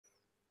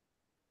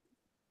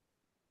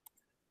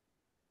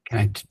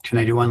Can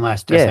I do one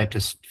last test? Yeah. I have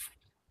to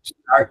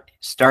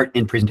start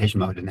in presentation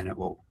mode, and then it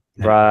will.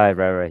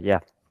 Right. Yeah.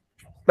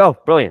 Oh,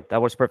 brilliant.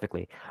 That works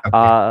perfectly.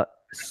 Okay.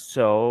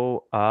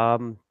 So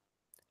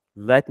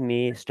let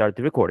me start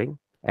the recording,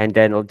 and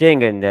then it'll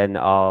ding, and then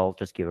I'll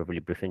just give a really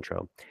brief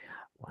intro.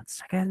 1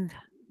 second.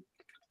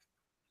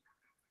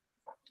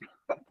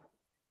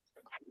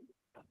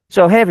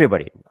 So, hey,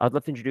 everybody. I'd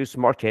love to introduce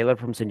Mark Taylor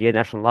from Sandia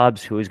National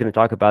Labs, who is going to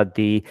talk about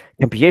the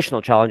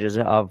computational challenges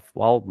of,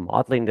 well,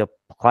 modeling the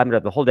climate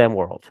of the whole damn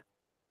world.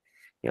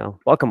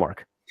 Welcome,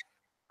 Mark.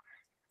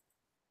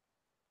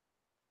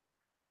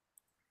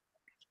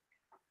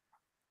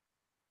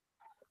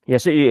 Yeah,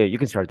 so you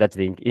can start. That's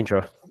the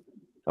intro.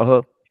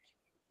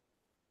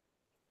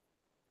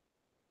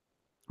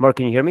 Mark,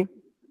 can you hear me?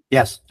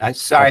 Yes.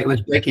 Sorry, it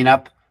was breaking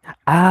up.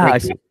 I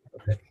see.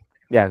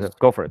 Yeah,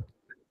 go for it.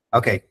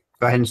 Okay,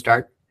 go ahead and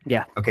start.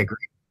 Yeah. Okay,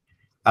 great.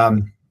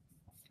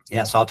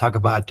 Yes, I'll talk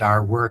about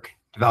our work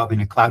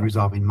developing a cloud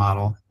resolving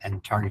model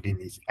and targeting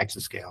these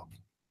exascale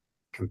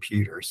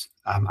computers.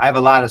 I have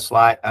a lot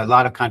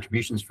of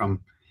contributions from.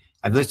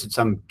 I've listed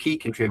some key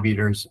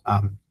contributors,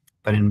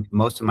 but in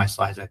most of my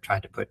slides, I've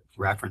tried to put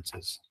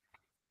references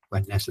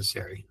when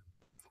necessary.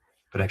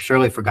 But I've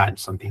surely forgotten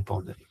some people,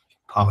 and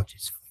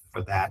apologies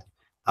for that.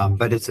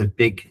 But it's a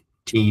big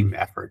team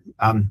effort.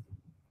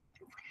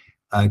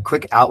 A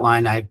quick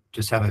outline, I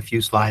just have a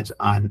few slides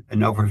on an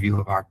overview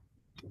of our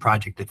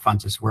project that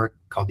funds this work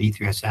called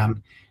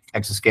E3SM,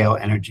 Exascale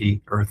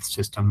Energy Earth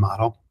System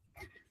Model.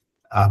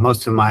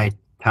 Most of my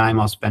time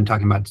I'll spend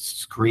talking about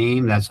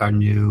SCREAM. That's our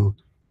new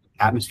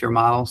atmosphere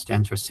model,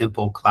 stands for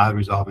Simple Cloud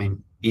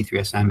Resolving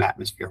E3SM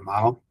Atmosphere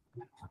Model.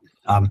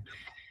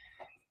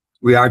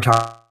 We are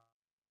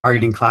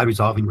targeting cloud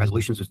resolving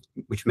resolutions,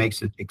 which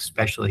makes it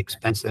especially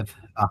expensive.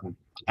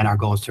 And our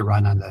goal is to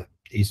run on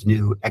these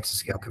new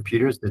exascale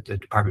computers that the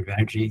Department of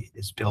Energy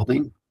is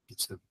building.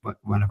 It's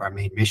one of our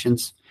main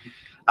missions.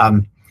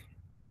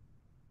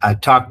 I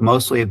talked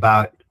mostly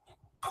about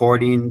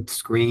porting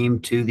SCREAM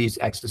to these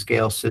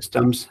exascale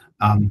systems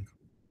and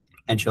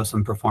show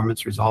some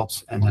performance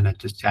results. And then I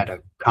just had a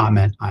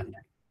comment on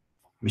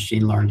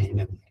machine learning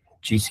and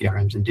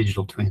GCRMs and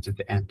digital twins at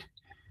the end.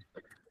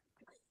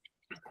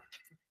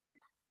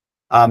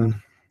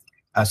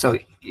 So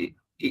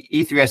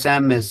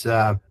E3SM is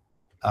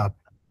about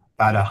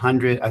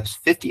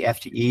 50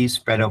 FTEs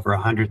spread over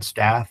 100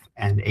 staff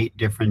and 8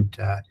 different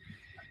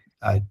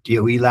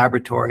DOE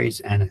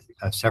laboratories and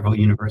several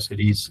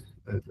universities,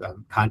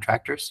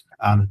 contractors.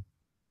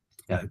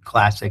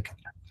 Classic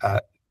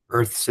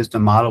Earth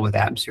system model with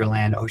atmosphere,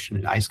 land, ocean,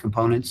 and ice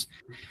components.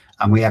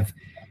 We have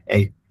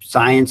a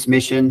science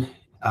mission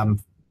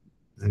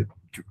that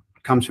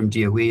comes from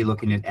DOE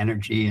looking at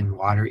energy and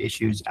water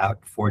issues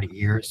out 40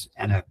 years,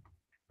 and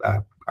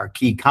our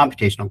key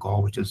computational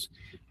goal, which is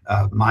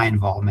my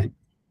involvement,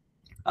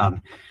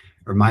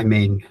 or my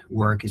main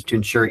work, is to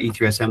ensure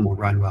E3SM will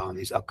run well on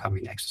these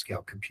upcoming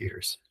exascale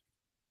computers.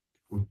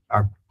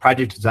 Our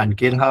project is on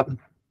GitHub.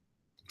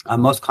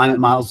 Most climate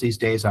models these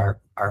days are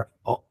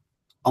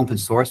open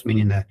source,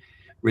 meaning to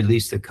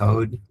release the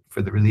code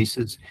for the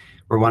releases.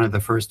 We're one of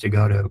the first to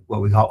go to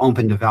what we call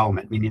open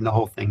development, meaning the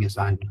whole thing is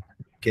on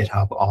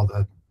GitHub, all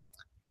the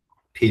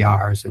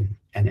PRs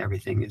and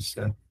everything is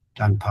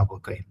done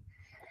publicly.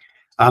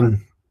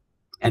 And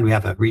we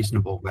have a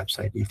reasonable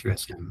website,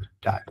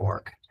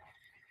 e3sm.org.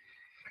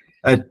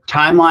 A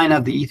timeline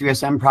of the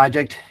E3SM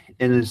project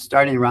is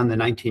starting around the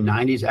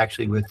 1990s,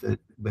 actually, with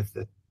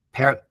the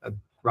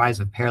rise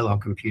of parallel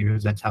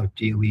computers. That's how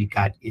DOE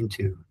got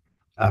into,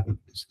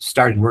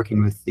 started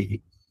working with the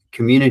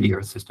community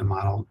Earth system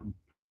model.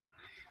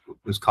 It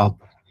was called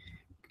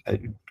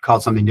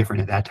something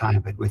different at that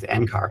time, but with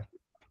NCAR.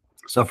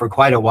 So for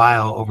quite a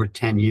while, over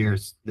 10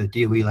 years, the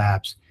DOE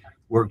labs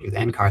worked with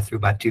NCAR through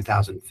about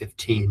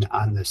 2015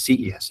 on the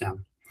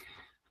CESM.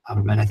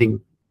 And I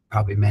think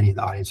probably many in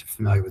the audience are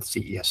familiar with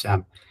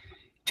CESM.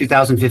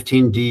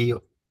 2015,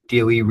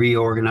 DOE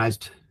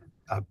reorganized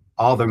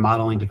all their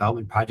modeling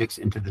development projects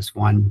into this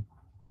one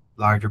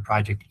larger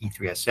project,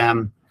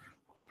 E3SM.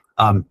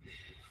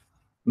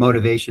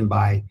 Motivation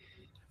by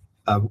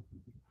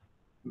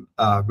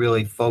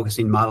really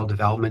focusing model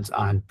developments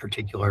on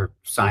particular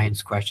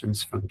science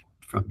questions from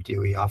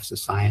DOE Office of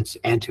Science,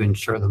 and to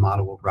ensure the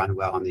model will run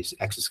well on these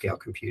exascale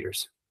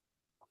computers.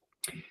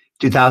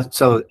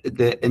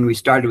 And we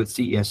started with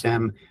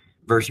CESM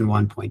version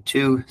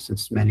 1.2,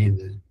 since many in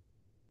the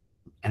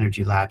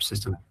energy lab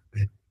system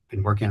had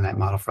been working on that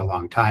model for a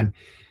long time.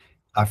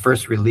 Our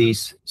first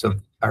release, so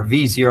our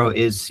V0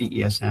 is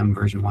CESM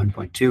version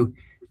 1.2.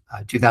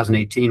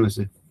 2018 was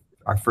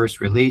our first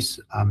release,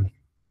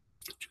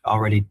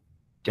 already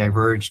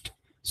diverged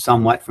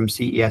somewhat from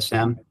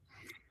CESM.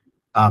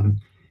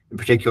 In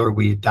particular,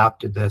 we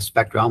adopted the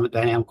spectral element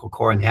dynamical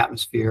core in the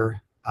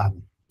atmosphere,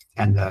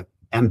 and the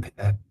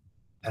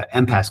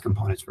MPAS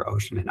components for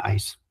ocean and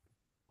ice.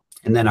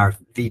 And then our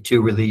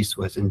V2 release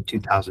was in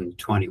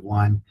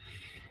 2021,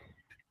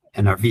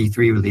 and our V3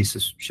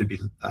 releases should be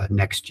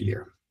next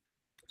year.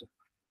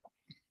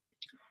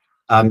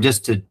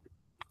 Just to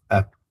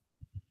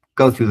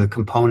go through the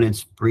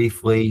components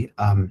briefly.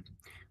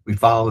 We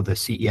follow the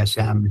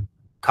CESM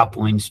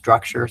coupling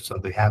structure. So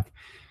they have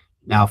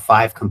now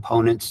 5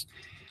 components,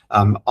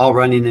 all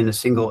running in a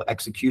single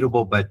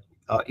executable, but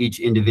each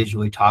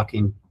individually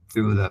talking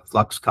through the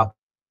flux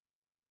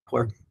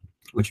coupler,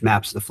 which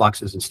maps the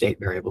fluxes and state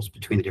variables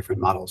between the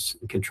different models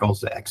and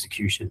controls the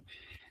execution.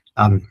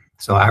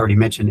 So I already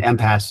mentioned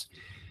MPAS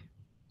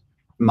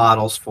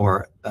models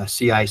for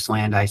sea ice,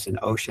 land ice, and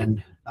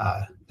ocean,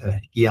 the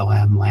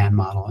ELM land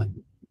model,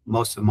 and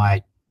most of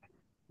my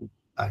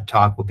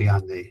talk will be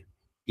on the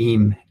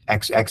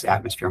EAM-XX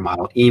atmosphere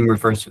model. EAM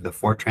refers to the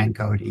Fortran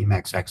code,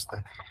 EAM-XX,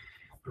 the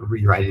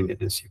rewriting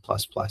it in C++.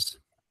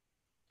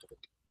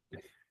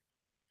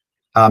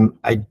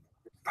 I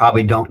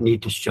probably don't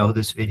need to show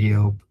this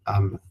video,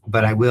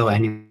 but I will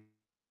anyway.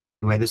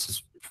 This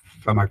is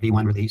from our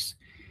V1 release.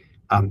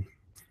 I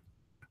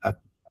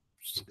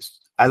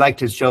like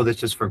to show this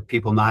just for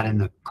people not in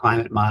the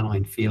climate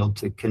modeling field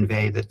to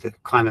convey that the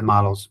climate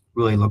models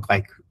really look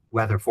like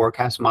weather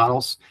forecast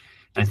models.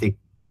 And I think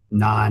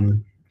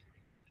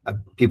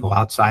people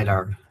outside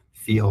our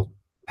field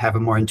have a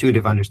more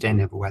intuitive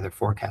understanding of a weather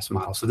forecast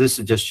model. So this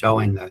is just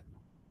showing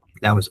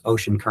that was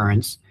ocean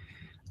currents.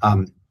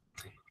 And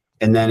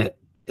then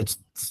it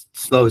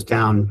slows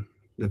down,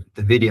 the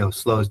video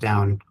slows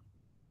down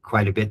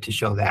quite a bit to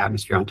show the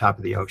atmosphere on top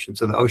of the ocean.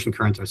 So the ocean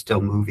currents are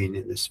still moving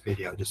in this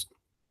video, just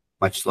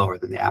much slower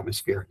than the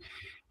atmosphere.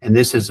 And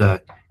this is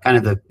a kind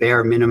of the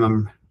bare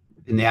minimum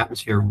in the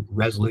atmosphere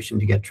resolution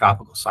to get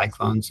tropical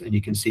cyclones. And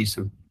you can see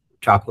some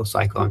tropical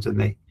cyclones, and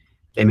they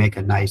make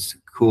a nice,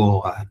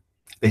 cool,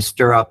 they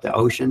stir up the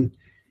ocean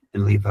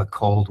and leave a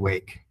cold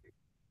wake,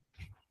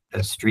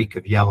 a streak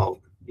of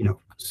yellow,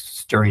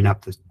 stirring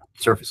up the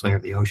surface layer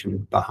of the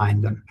ocean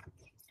behind them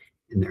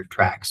in their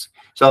tracks.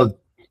 So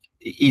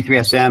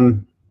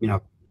E3SM,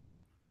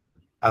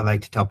 I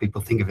like to tell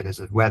people, think of it as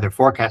a weather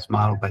forecast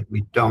model, but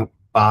we don't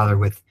bother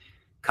with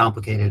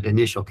complicated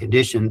initial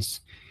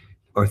conditions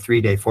or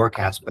 3-day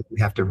forecast, but we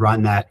have to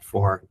run that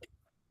for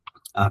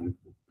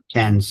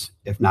tens,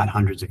 if not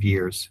hundreds of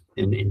years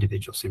in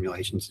individual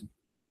simulations. It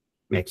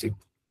makes it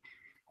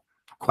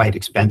quite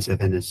expensive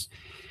and is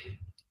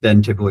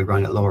then typically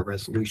run at lower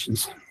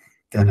resolutions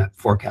than a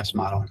forecast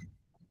model.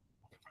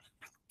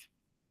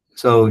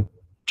 So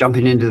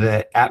jumping into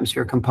the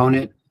atmosphere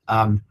component,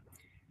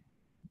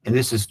 and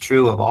this is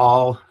true of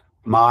all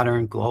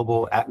modern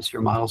global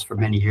atmosphere models for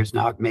many years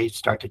now. It may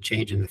start to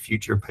change in the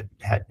future, but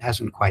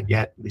hasn't quite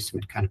yet, at least in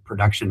kind of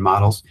production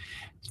models.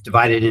 It's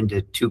divided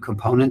into 2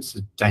 components,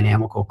 the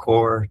dynamical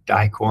core,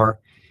 core.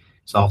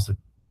 It's also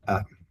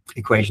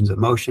equations of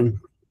motion.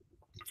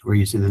 We're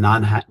using the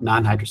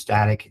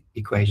non-hydrostatic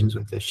equations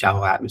with the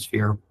shallow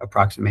atmosphere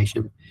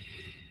approximation.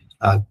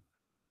 And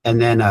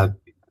then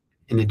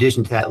in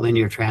addition to that,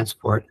 linear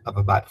transport of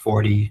about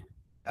 40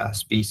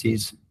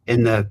 species.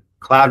 In the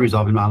cloud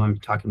resolving model I'm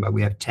talking about,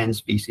 we have 10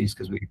 species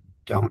because we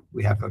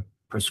have we're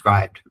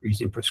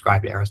using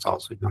prescribed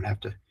aerosols, so we don't have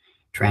to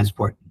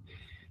transport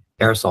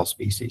aerosol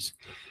species.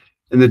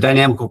 And the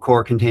dynamical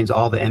core contains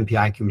all the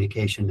MPI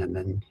communication, and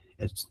then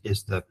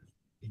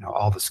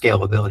all the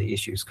scalability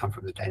issues come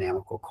from the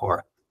dynamical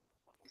core.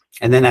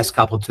 And then that's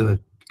coupled to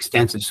an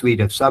extensive suite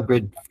of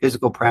subgrid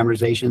physical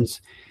parameterizations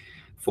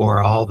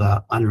for all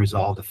the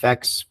unresolved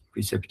effects,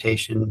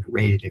 precipitation,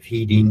 radiative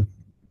heating,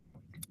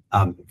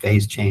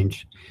 phase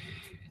change,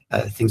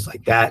 things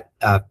like that,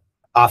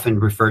 often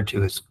referred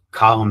to as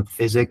column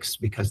physics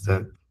because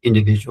the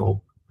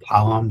individual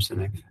columns,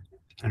 and I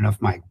don't know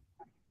if my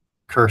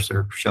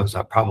cursor shows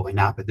up, probably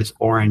not, but there's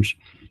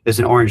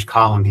an orange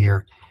column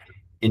here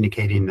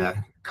indicating the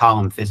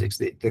column physics.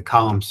 The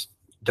columns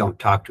don't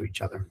talk to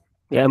each other.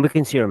 Yeah, and we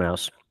can see your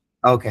mouse.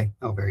 Okay.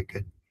 Oh, very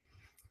good.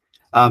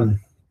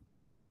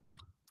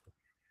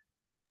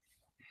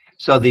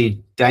 So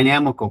the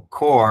dynamical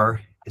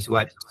core is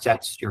what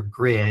sets your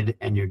grid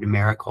and your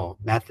numerical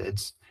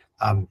methods.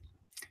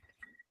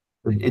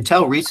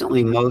 Until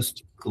recently,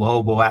 most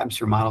global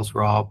atmosphere models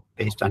were all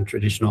based on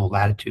traditional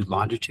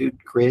latitude-longitude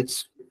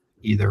grids,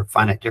 either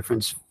finite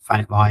difference,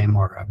 finite volume,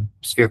 or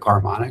spherical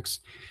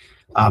harmonics.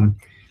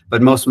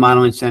 But most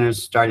modeling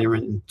centers starting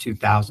in the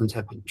 2000s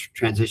have been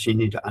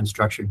transitioning into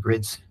unstructured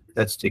grids.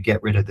 That's to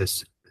get rid of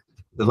this.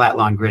 The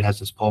lat-long grid has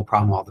this pole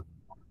problem. All the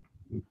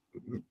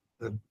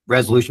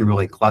resolution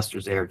really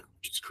clusters there,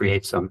 just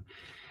creates some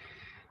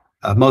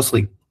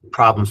mostly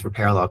problems for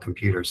parallel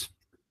computers.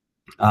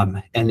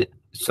 And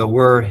so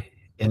we're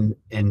in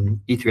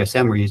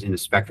E3SM, we're using the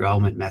spectral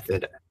element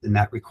method, and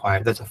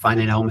that's a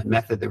finite element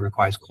method that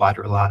requires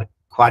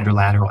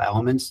quadrilateral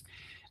elements.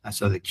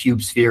 So the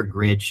cube sphere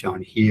grid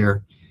shown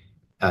here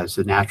is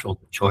a natural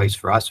choice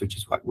for us, which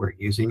is what we're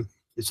using.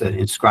 It's an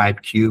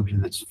inscribed cube,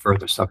 and it's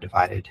further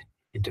subdivided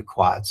into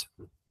quads.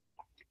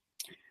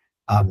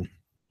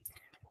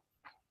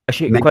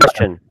 Actually, a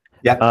question.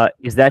 Yeah.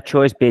 Is that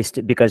choice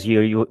based because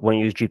you want to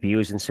use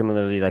GPUs and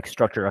similarly like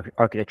structured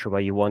architecture where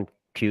you want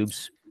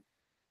cubes?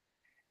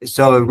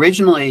 So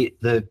originally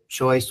the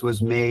choice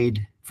was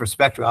made for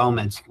spectral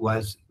elements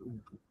was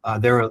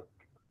there were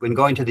when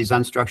going to these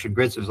unstructured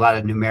grids, there's a lot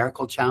of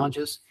numerical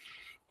challenges,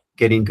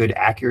 getting good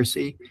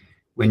accuracy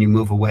when you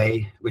move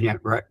away, when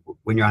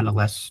you're on a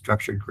less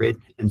structured grid.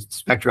 And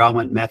spectral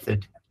element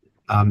method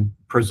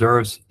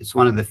preserves, it's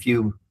one of the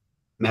few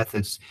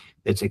methods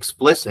that's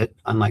explicit,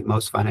 unlike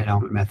most finite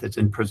element methods,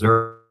 and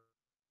preserves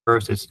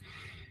its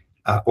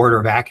order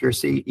of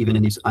accuracy, even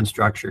in these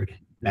unstructured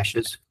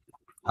meshes.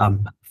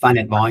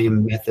 Finite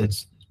volume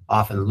methods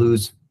often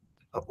lose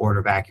order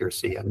of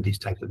accuracy on these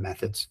types of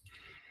methods.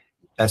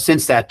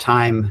 Since that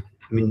time,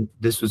 I mean,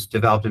 this was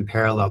developed in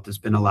parallel. There's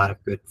been a lot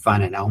of good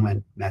finite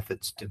element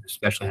methods,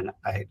 especially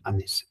on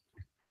these,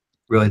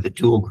 really the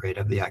dual grid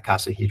of the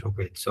icosahedral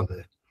grid, so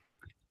the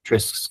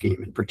Trisk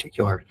scheme in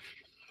particular,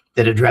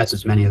 that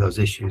addresses many of those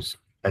issues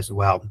as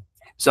well.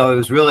 So it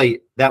was really,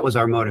 that was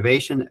our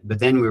motivation, but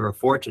then we were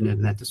fortunate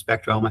in that the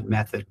spectral element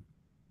method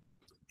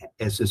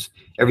is this,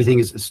 everything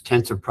is this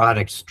tensor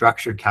product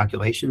structured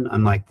calculation,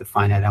 unlike the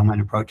finite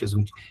element approaches,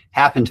 which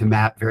happen to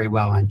map very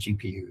well on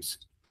GPUs.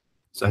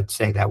 So I'd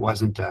say that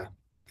wasn't a,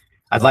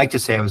 I'd like to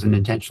say it was an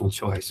intentional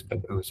choice, but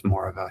it was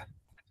more of a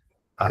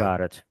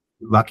Got it.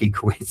 lucky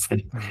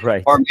coincidence.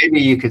 Right. Or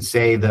maybe you could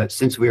say that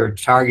since we were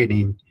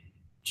targeting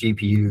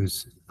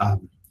GPUs,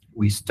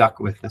 we stuck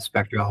with the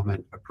spectral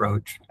element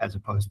approach as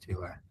opposed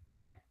to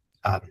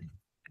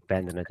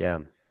Abandon it, yeah.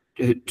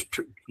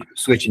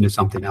 Switching to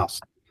something else.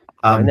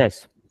 Very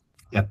nice.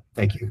 Yeah,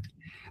 thank you.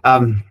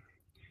 And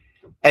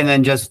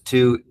then just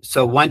to,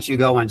 so once you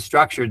go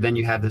unstructured, then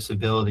you have this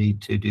ability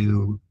to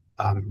do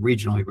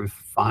regionally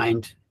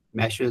refined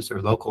meshes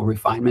or local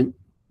refinement.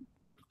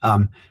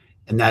 And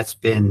that's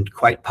been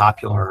quite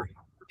popular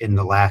in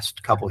the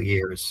last couple of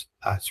years.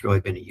 It's really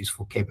been a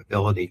useful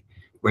capability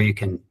where you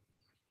can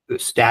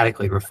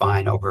statically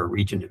refine over a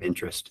region of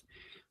interest.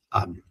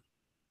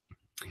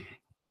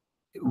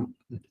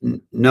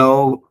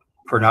 No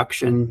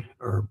production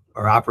or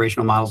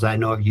operational models I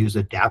know of use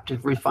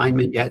adaptive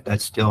refinement yet.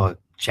 That's still a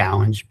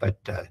challenge, but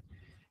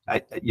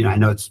I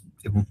know it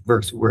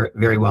works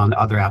very well in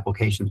other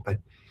applications, but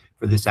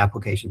for this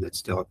application, that's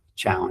still a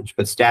challenge.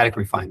 But static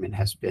refinement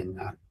has been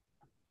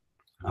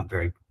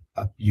very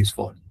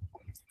useful.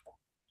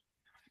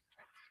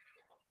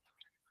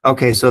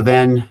 Okay, so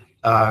then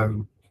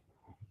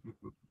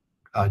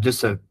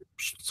just a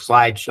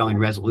slide showing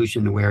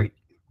resolution where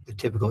the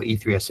typical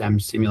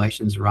E3SM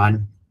simulations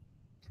run.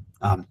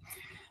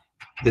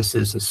 This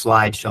is a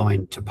slide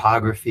showing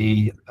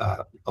topography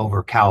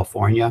over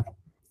California,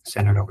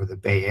 centered over the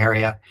Bay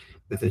Area,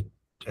 with a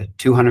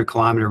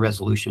 200-kilometer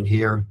resolution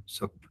here,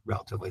 so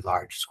relatively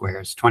large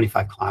squares,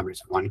 25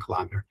 kilometers, 1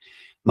 kilometer.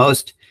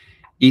 Most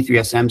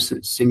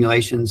E3SM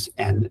simulations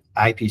and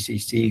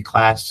IPCC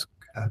class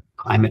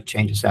climate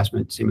change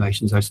assessment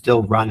simulations are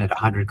still run at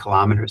 100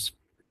 kilometers,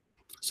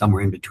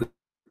 somewhere in between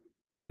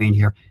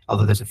here,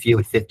 although there's a few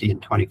at 50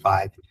 and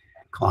 25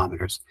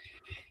 kilometers.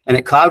 And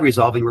at cloud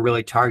resolving, we're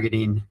really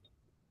targeting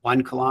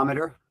 1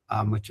 kilometer,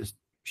 which is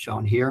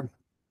shown here.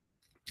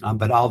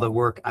 But all the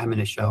work I'm going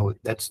to show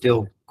that's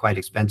still quite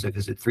expensive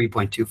is at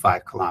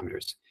 3.25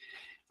 kilometers.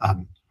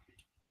 And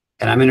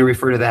I'm going to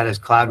refer to that as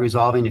cloud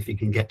resolving if you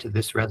can get to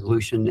this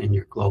resolution in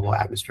your global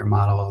atmosphere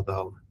model,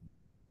 although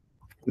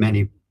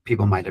many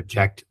people might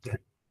object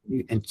that,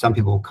 and some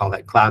people will call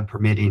that cloud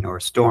permitting or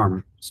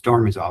storm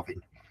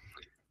resolving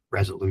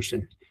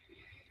resolution.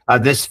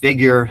 This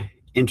figure,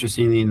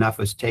 interestingly enough,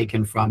 was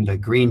taken from the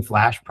Green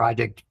Flash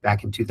project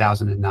back in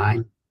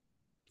 2009.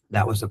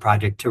 That was a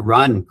project to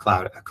run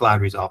a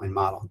cloud resolving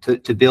model,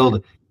 to build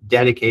a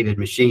dedicated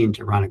machine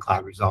to run a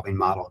cloud resolving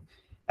model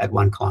at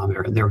 1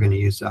 kilometer. And they were going to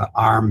use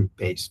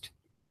ARM-based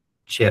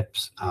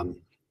chips.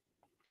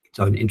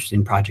 So an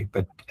interesting project,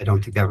 but I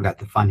don't think they ever got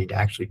the funding to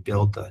actually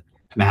build the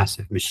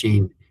massive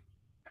machine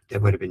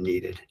that would have been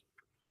needed.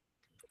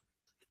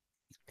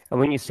 And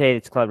when you say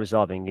it's cloud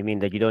resolving, you mean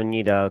that you don't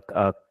need a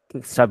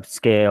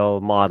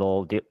subscale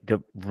model,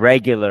 the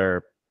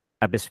regular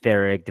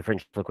atmospheric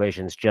differential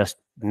equations just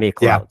make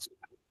clouds.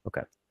 Yeah.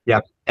 Okay.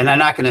 Yeah. And I'm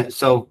not going to,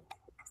 so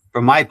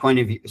from my point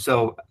of view,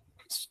 so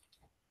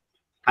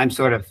I'm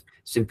sort of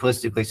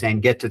simplistically saying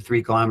get to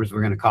 3 kilometers,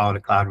 we're going to call it a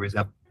cloud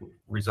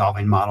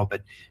resolving model,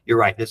 but you're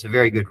right. There's a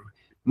very good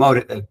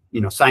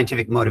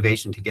scientific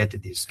motivation to get to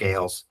these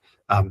scales.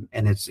 And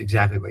it's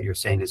exactly what you're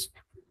saying is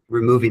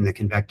removing the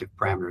convective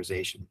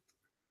parameterization.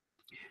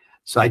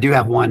 So I do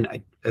have one,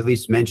 I at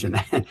least mention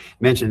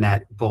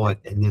that bullet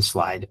in this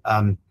slide.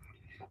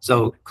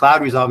 So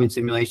cloud resolving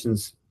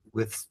simulations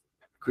with,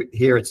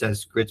 here it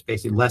says grid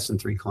spacing less than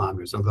 3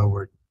 kilometers, although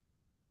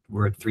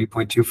we're at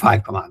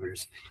 3.25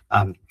 kilometers.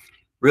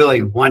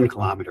 Really 1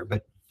 kilometer,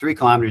 but 3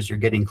 kilometers you're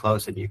getting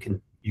close and you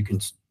can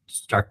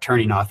start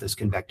turning off this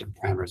convective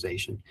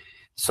parameterization.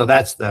 So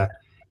that's the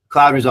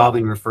cloud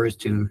resolving refers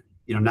to,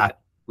 not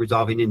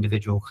resolving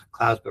individual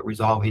clouds, but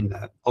resolving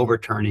the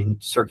overturning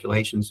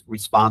circulations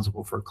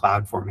responsible for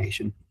cloud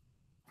formation.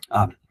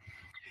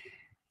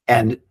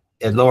 And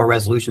at lower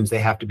resolutions, they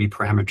have to be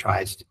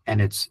parameterized, and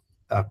it's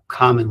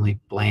commonly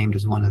blamed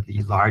as one of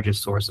the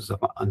largest sources of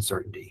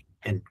uncertainty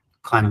in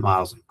climate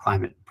models and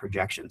climate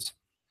projections.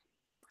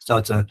 So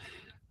it's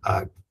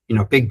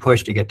big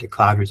push to get to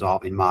cloud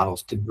resolving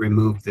models to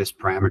remove this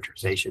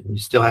parameterization. You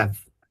still have,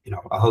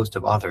 a host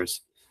of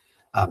others.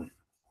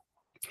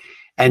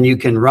 And you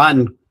can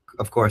run,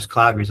 of course,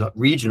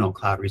 regional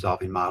cloud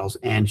resolving models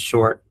and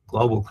short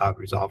global cloud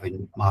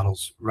resolving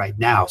models right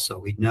now. So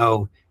we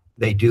know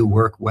they do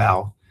work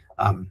well.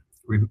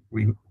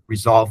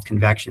 Resolved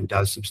convection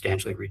does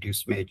substantially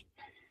reduce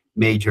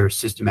major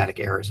systematic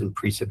errors in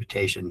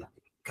precipitation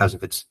because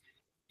of its,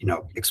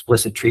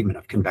 explicit treatment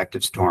of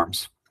convective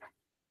storms.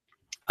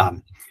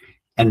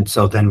 And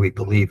so then we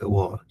believe it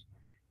will,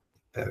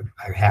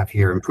 I have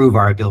here, improve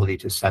our ability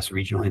to assess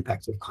regional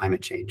impacts of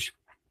climate change.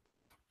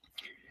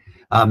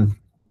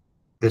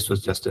 This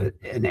was just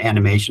an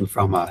animation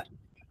from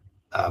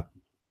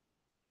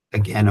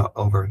again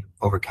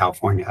over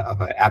California of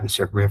an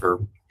atmospheric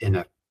river in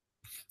our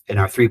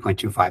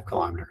 3.25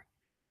 kilometer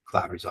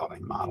cloud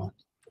resolving model.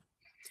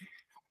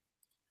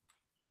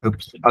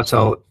 Oops.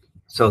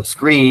 So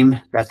SCREAM,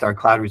 that's our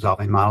cloud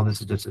resolving model.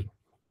 This is just a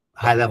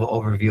high level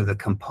overview of the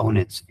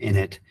components in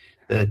it.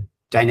 The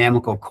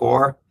dynamical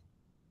core,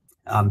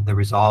 the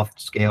resolved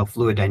scale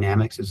fluid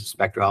dynamics is a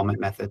spectral element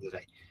method that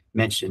I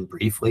mentioned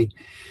briefly.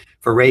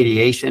 For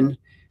radiation,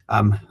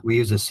 we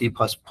use a C++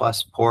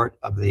 port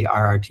of the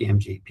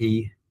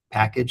RTMGP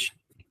package.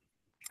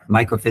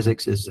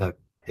 Microphysics is a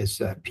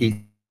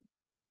P3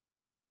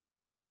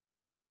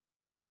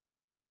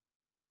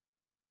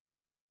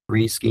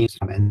 schemes,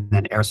 and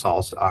then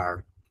aerosols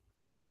are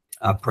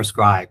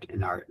prescribed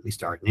in at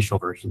least our initial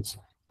versions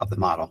of the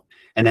model.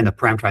 And then the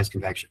parameterized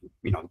convection,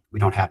 we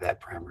don't have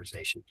that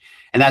parameterization.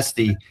 And that's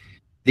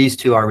these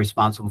two are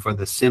responsible for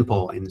the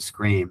simple in the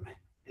SCREAM.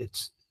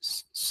 It's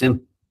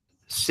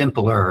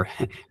simpler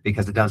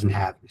because it doesn't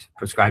have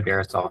prescribed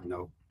aerosol and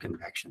no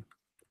convection.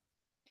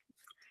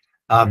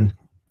 And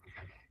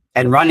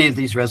running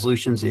these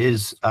resolutions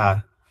has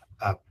a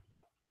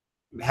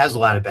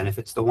lot of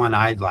benefits. The one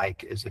I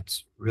like is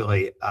it's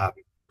really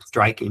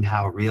striking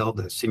how real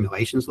the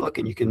simulations look,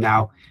 and you can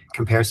now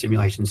compare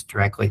simulations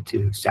directly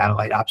to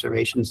satellite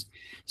observations.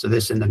 So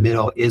this in the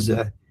middle is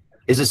a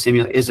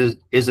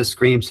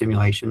SCREAM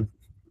simulation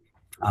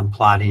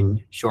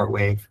plotting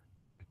shortwave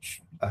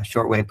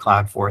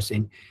cloud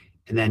forcing,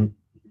 and then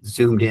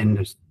zoomed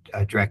in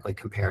directly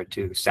compared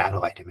to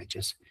satellite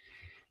images.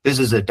 This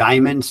is a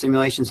diamond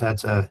simulation, so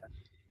that's a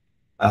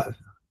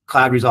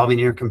cloud resolving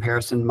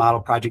intercomparison model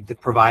project that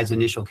provides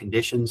initial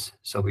conditions.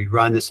 So we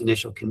run this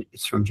initial,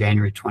 it's from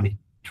January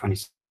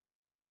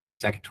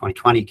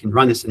 2020. You can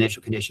run this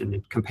initial condition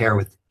and compare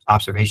with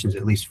observations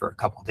at least for a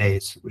couple of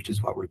days, which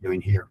is what we're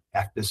doing here.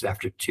 This is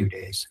after 2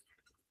 days.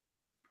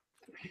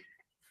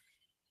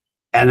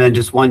 And then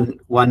just one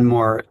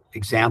more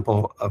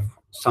example of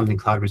something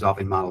cloud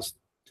resolving models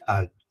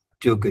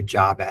do a good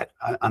job at.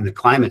 On the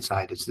climate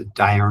side, it's the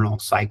diurnal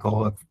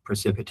cycle of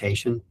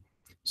precipitation.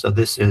 So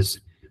this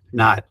is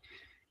not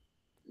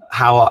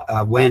how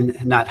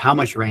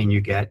much rain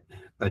you get,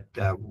 but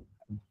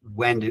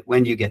when do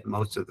you get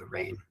most of the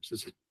rain. So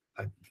it's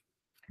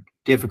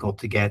difficult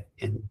to get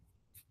in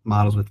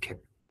models with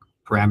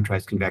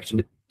parameterized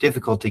convection.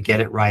 Difficult to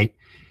get it right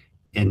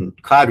in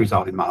cloud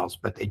resolving models,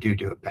 but they do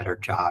a better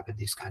job at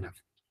these kind of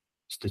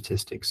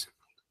statistics.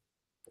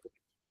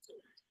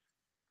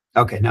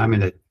 Okay, now I'm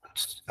going to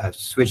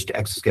switch to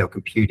exascale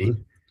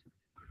computing.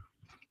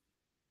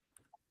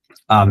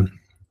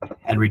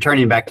 And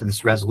returning back to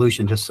this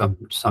resolution, just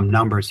some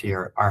numbers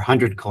here. Our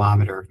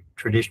 100-kilometer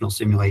traditional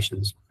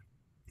simulations,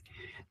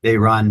 they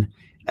run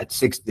at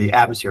the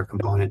atmosphere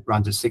component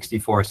runs at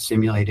 64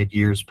 simulated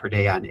years per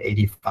day on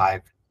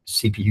 85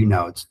 CPU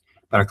nodes.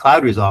 But our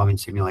cloud resolving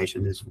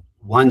simulation is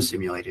 1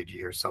 simulated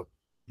year, so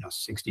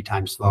 60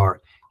 times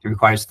slower. It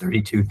requires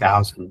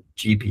 32,000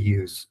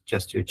 GPUs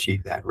just to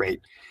achieve that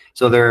rate.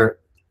 So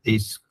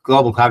these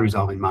global cloud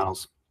resolving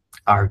models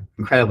are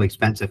incredibly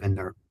expensive, and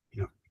they're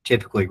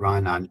typically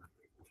run on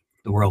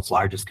the world's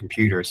largest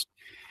computers.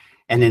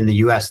 And in the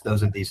US,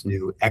 those are these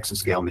new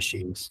exascale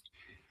machines.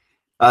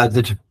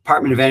 The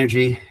Department of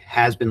Energy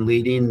has been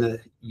leading the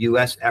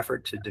US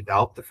effort to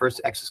develop the first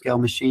exascale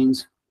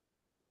machines.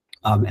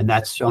 And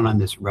that's shown on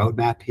this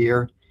roadmap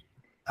here.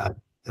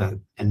 And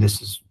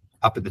this is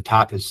up at the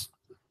top is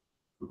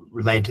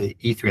related to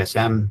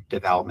E3SM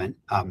development.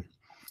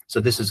 So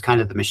this is kind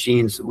of the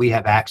machines we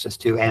have access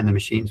to and the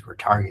machines we're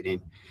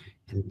targeting,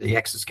 and the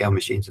exascale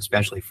machines,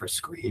 especially for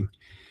SCREAM.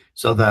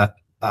 So the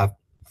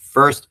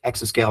first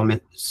exascale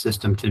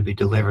system to be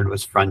delivered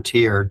was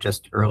Frontier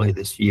just early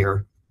this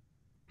year.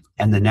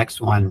 And the next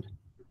one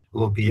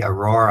will be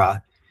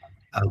Aurora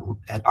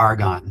at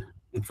Argonne,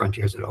 and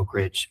Frontiers at Oak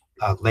Ridge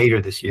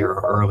later this year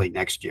or early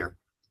next year.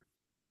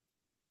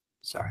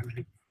 Sorry, I'm going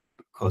to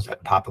close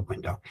that pop-up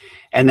window.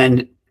 And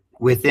then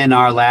within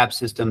our lab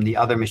system, the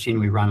other machine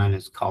we run on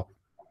is called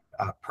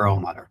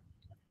Perlmutter.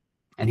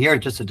 And here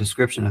just a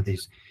description of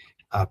these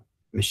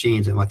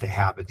machines and what they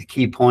have. But the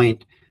key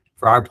point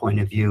for our point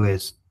of view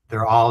is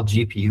they're all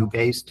GPU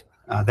based.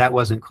 That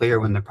wasn't clear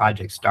when the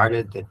project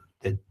started, that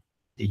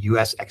the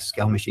US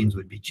exascale machines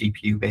would be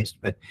GPU based,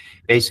 but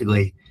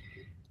basically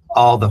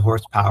all the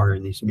horsepower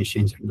in these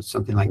machines,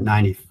 something like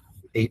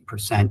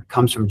 8%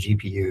 comes from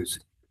GPUs.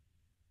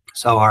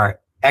 So our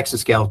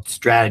exascale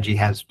strategy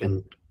has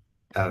been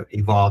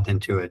evolved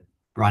into it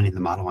running the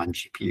model on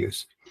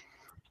GPUs.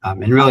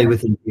 And really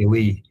within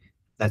DOE,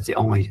 that's the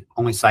only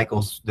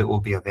cycles that will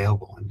be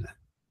available in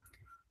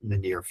the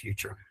near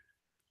future.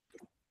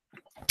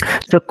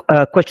 So,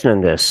 question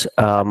on this.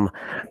 I mean,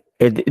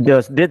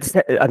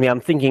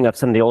 I'm thinking of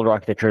some of the older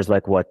architectures,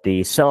 like what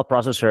the cell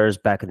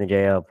processors back in the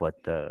day of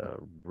what the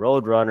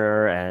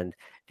Roadrunner and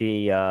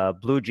the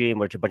Blue Gene,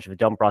 which are a bunch of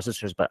dumb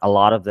processors, but a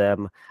lot of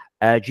them,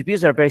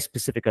 GPUs are a very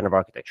specific kind of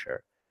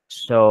architecture.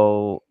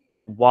 So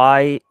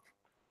why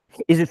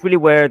is it really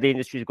where the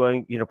industry is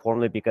going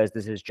uniformly because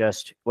this is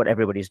just what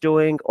everybody's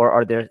doing, or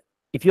are there,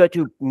 if you had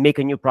to make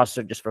a new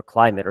processor just for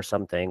climate or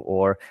something,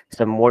 or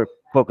some more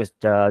focused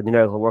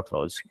numerical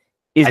workloads,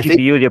 is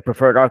GPU your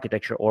preferred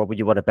architecture, or would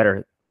you want a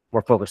better,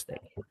 more focused thing?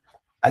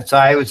 So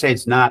I would say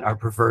it's not our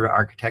preferred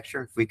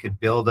architecture. If we could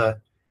build a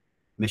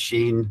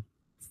machine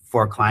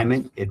for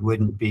climate, it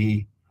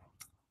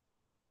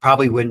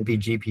probably wouldn't be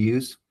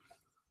GPUs.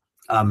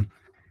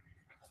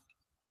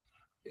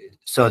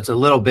 So it's a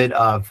little bit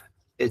of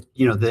it,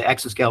 the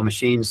exascale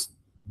machines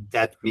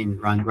that mean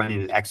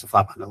running an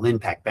exaflop on the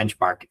LinPack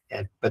benchmark,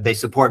 but they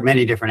support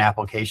many different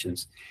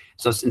applications.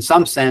 So in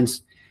some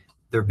sense,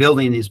 they're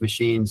building these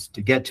machines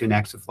to get to an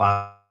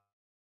exaflop,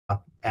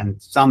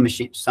 and some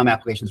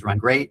applications run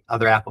great,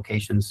 other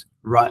applications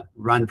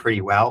run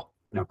pretty well.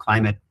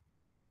 Climate,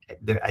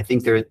 I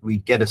think we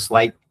get a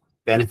slight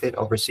benefit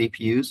over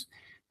CPUs,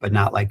 but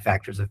not like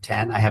factors of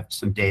 10. I have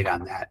some data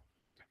on that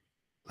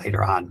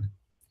later on.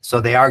 So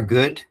they are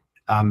good,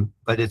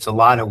 but it's a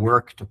lot of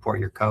work to port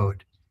your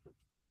code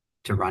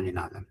to running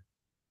on them.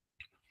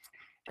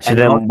 So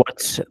then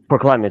what's for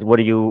climate, what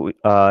do you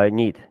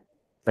need?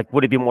 Like,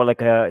 would it be more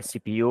like a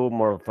CPU,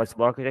 more of a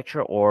flexible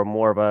architecture, or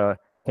more of a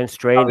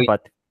constrained,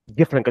 but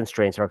different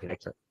constraints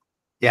architecture?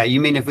 Yeah, you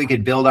mean if we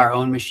could build our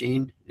own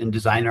machine and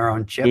design our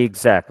own chip?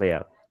 Exactly,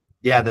 yeah.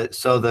 Yeah,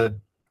 so the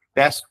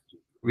best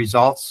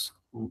results,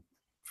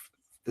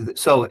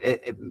 so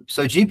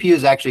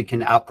GPUs actually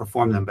can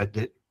outperform them, but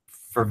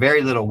for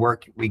very little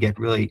work, we get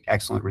really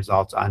excellent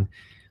results on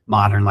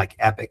modern like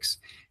EPICs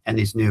and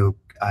these new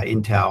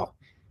Intel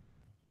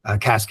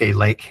Cascade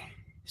Lake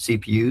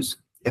CPUs.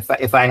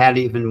 If I had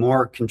even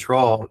more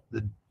control,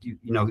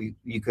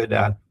 you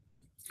could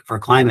for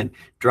climate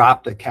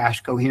drop the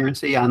cache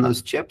coherency on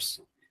those chips.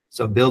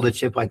 So build a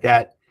chip like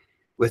that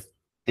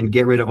and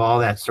get rid of all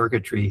that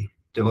circuitry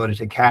devoted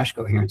to cache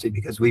coherency,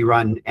 because we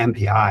run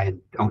MPI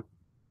and don't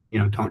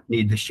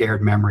need the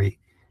shared memory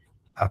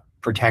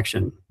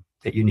protection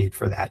that you need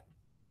for that.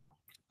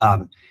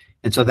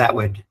 And so that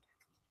would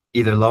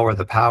either lower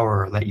the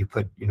power or let you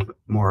put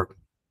more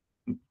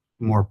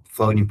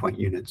floating point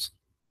units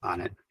on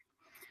it.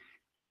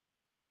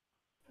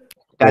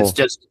 That's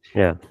just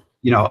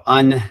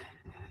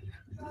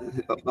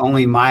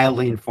only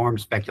mildly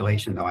informed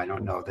speculation, though. I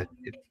don't know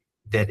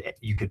that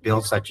you could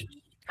build such.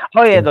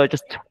 Oh yeah, no,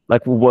 just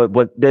like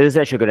what there is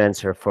actually a good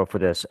answer for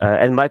this.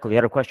 And Michael, you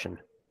had a question.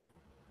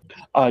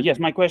 Yes,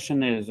 my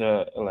question is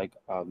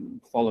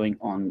following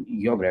on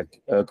your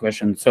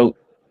question. So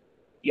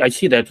I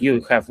see that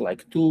you have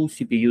like 2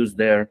 CPUs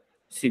there,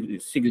 6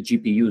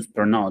 GPUs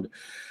per node.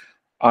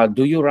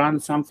 Do you run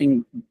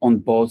something on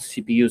both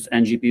CPUs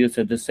and GPUs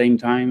at the same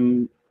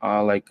time?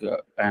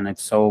 And if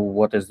so,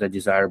 what is the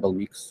desirable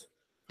mix?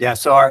 Yeah,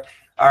 so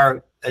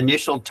our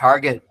initial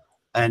target,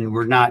 and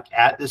we're not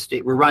at this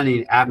state, we're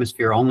running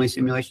atmosphere only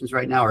simulations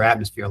right now, or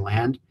atmosphere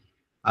land.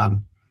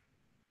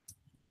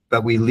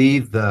 But we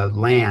leave the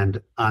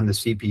land on the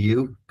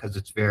CPU because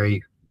it's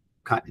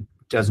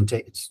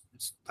it's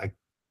like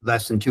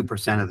less than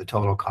 2% of the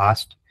total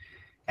cost.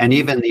 And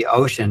even the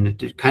ocean,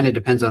 it kind of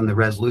depends on the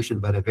resolution,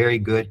 but a very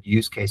good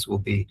use case will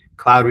be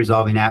cloud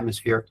resolving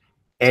atmosphere,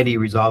 eddy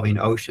resolving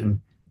ocean.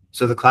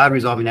 So the cloud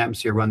resolving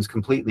atmosphere runs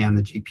completely on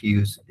the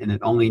GPUs, and it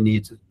only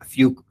needs a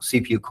few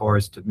CPU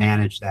cores to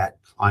manage that,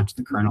 launch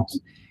the kernels.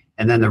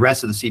 And then the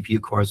rest of the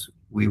CPU cores,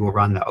 we will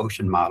run the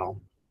ocean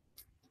model,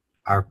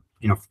 our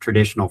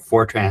traditional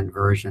Fortran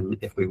version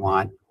if we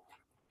want.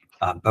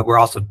 But we're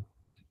also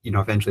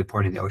eventually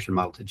porting the ocean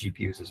model to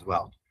GPUs as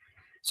well.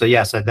 So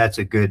yes, that's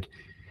a good,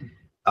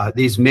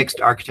 these mixed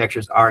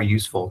architectures are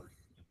useful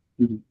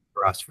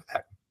for us for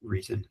that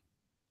reason.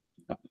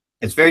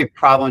 It's very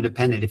problem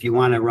dependent. If you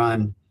want to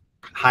run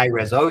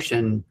high-res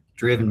ocean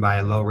driven by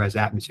a low-res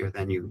atmosphere,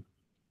 then you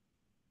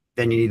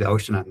need the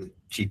ocean on the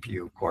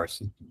GPU, of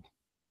course.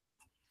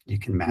 You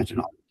can imagine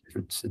all the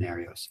different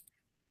scenarios.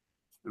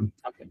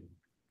 Okay.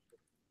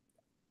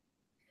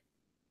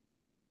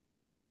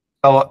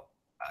 So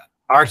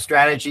our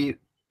strategy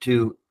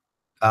to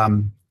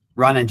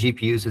run on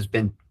GPUs has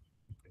been,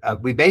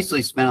 we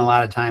basically spent a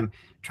lot of time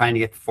trying to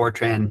get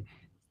Fortran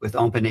with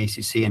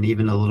OpenACC and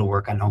even a little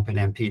work on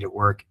OpenMP to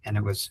work, and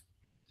it was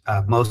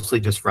mostly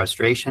just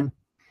frustration.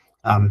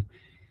 And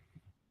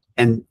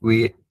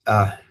we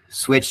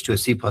switched to a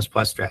C++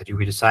 strategy.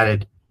 We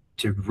decided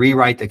to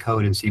rewrite the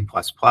code in C++.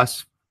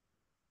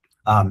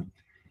 And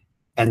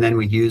then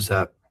we use,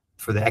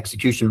 for the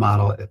execution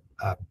model,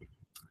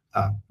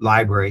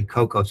 library,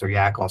 Kokkos or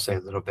YAC. I'll say a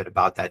little bit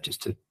about that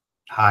just to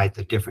hide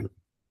the different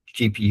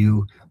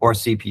GPU or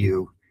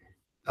CPU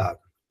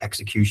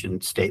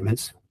execution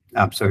statements.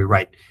 So you're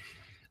right.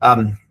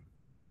 And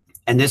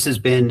this has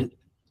been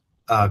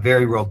a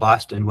very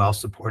robust and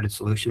well-supported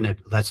solution. It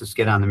lets us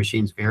get on the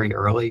machines very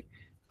early.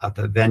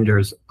 The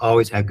vendors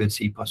always have good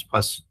C++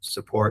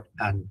 support,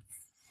 and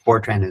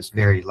Fortran is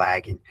very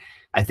lagging.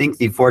 I think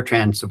the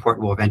Fortran support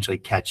will eventually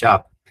catch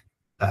up.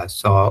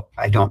 So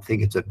I don't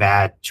think it's a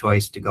bad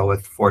choice to go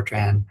with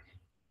Fortran,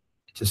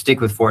 to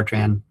stick with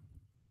Fortran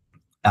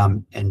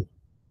and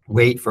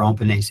wait for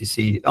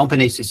OpenACC.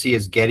 OpenACC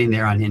is getting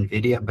there on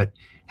NVIDIA, but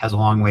has a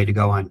long way to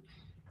go on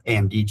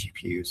AMD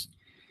GPUs.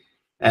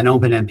 And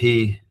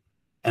OpenMP,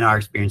 in our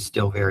experience,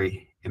 still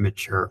very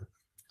immature.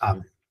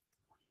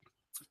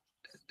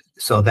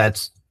 So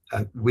that's,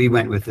 we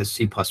went with the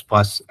C++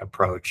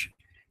 approach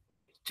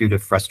due to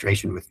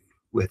frustration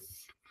with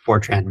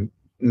Fortran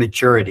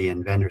maturity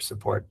and vendor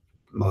support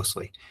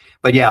mostly.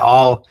 But yeah,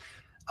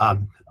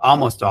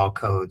 almost all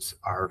codes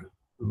are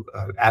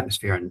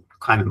atmosphere and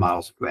climate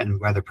models and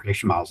weather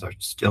prediction models are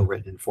still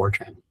written in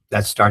Fortran.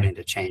 That's starting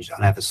to change.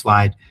 I have a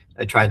slide.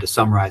 I tried to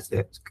summarize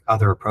the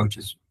other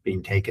approaches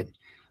being taken.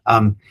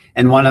 And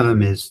one of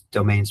them is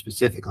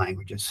domain-specific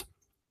languages.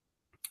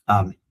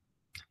 And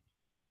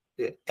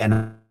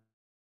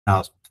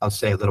I'll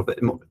say a little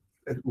bit more.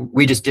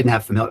 We just didn't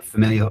have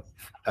familiar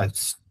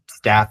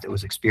staff that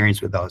was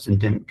experienced with those and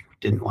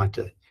didn't want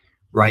to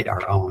write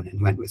our own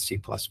and went with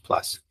C++.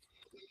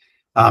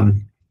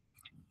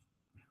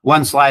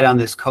 One slide on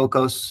this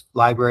Kokkos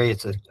library.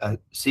 It's a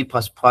C++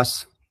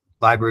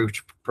 library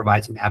which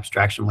provides an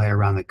abstraction layer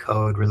around the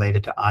code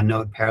related to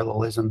on-node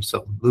parallelism,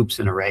 so loops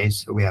and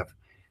arrays. So we have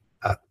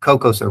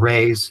Kokkos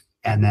arrays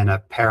and then a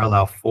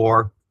parallel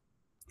for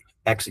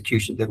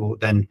execution that will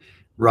then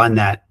run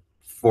that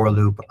for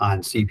loop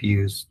on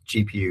CPUs,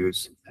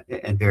 GPUs,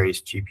 and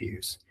various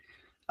GPUs.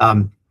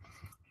 And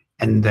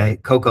the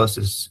Kokkos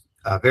is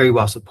very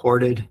well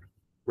supported.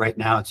 Right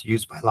now, it's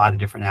used by a lot of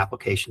different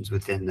applications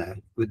within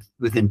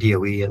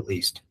DOE at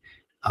least.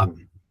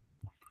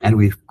 And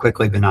we've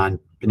quickly been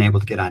able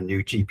to get on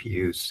new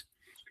GPUs.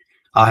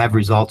 I'll have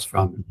results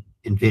from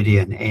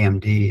NVIDIA and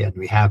AMD, and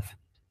we have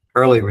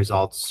early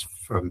results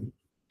from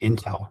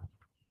Intel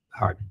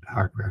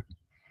hardware.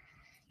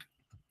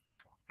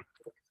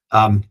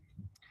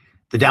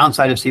 The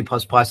downside of C++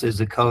 is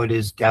the code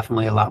is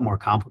definitely a lot more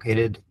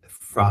complicated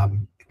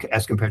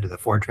as compared to the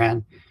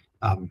Fortran.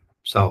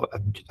 So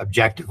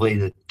objectively,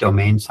 the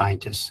domain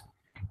scientists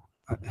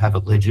have a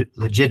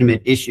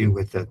legitimate issue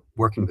with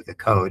working with the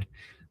code.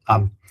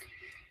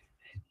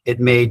 It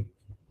may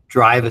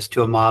drive us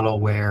to a model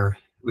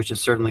which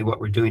is certainly what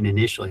we're doing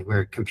initially,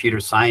 where computer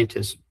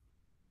scientists,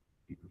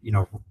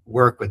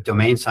 work with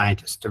domain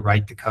scientists to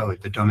write the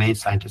code. The domain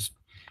scientists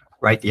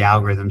write the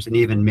algorithms and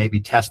even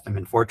maybe test them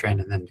in Fortran,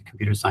 and then the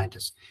computer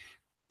scientists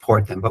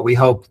port them. But we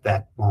hope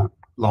that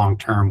long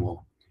term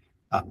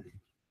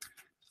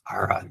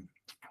our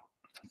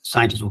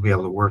scientists will be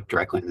able to work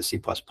directly in the C++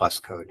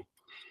 code.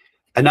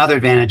 Another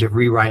advantage of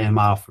rewriting a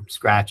model from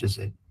scratch is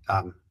that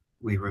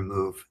we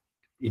remove,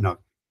 in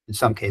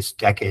some cases,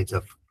 decades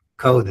of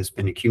code that's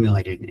been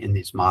accumulated in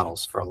these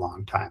models for a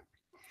long time.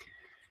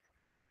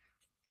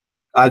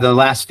 The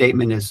last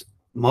statement is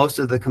most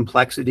of the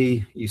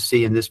complexity you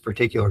see in this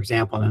particular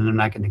example, and I'm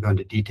not going to go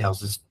into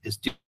details, is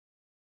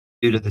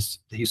due to the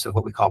use of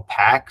what we call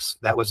packs.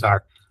 That was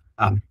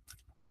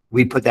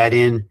we put that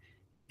in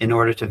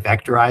order to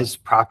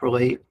vectorize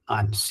properly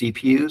on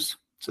CPUs.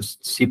 So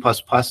C++,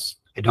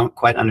 I don't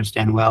quite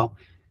understand well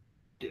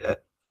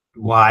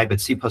why, but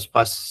C++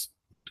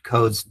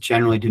 codes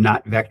generally do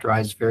not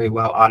vectorize very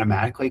well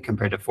automatically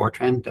compared to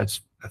Fortran.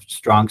 That's a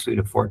strong suit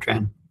of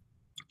Fortran,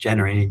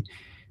 generating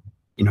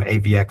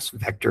AVX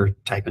vector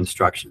type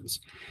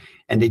instructions.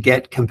 And to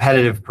get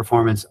competitive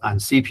performance on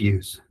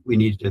CPUs, we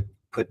need to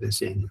put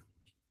this in.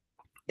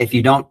 If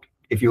you want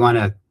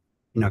to,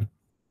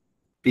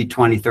 be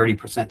 20,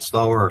 30%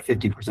 slower or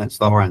 50%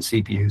 slower on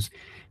CPUs,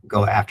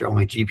 go after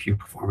only GPU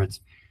performance,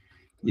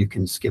 you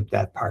can skip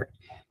that part.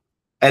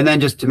 And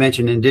then just to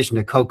mention, in addition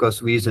to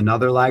Kokkos, we use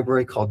another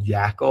library called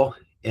YACL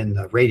in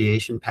the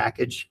radiation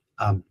package.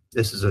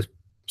 This is a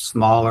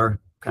smaller,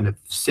 kind of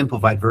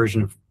simplified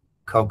version of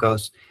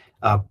Kokkos.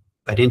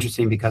 But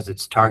interesting because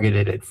it's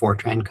targeted at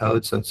Fortran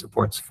code, so it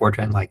supports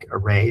Fortran-like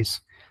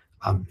arrays,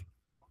 and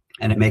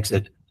it makes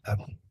it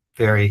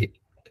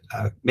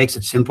makes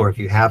it simpler if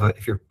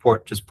you're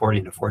just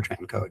porting a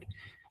Fortran code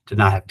to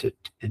not have to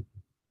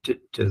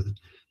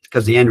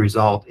because the end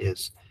result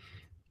is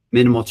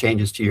minimal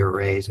changes to your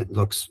arrays and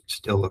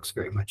still looks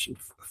very much in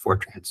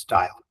Fortran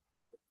style.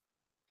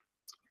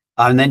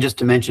 And then just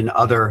to mention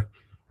other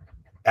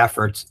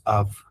efforts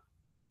of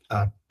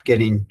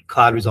getting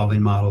cloud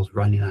resolving models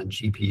running on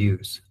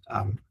GPUs.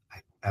 I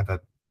have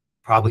a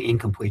probably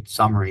incomplete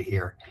summary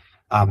here.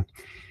 And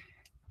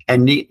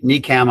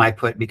NECAM I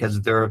put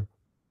because they're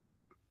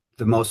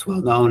the most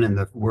well-known and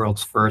the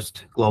world's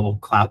first global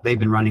cloud. They've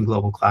been running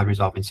global cloud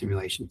resolving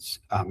simulations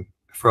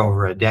for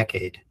over a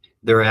decade.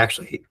 They're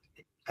actually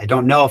I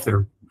don't know if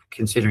they're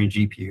considering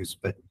GPUs,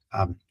 but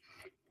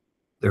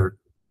they're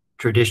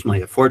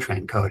traditionally a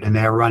Fortran code, and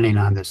they're running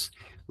on this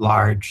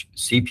large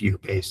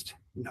CPU-based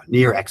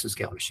near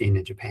exascale machine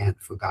in Japan,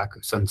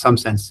 Fugaku. So in some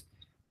sense,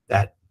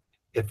 that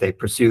if they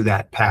pursue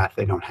that path,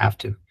 they don't have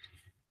to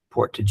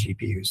port to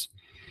GPUs.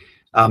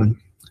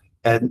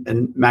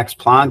 And Max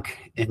Planck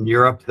in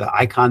Europe, the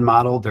ICON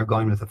model, they're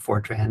going with a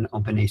Fortran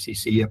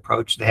OpenACC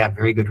approach. They have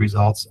very good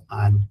results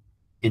on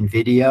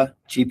NVIDIA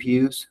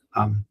GPUs.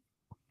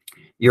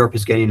 Europe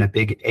is getting a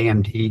big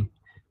AMD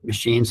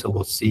machine, so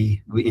we'll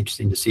see. It'll be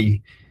interesting to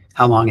see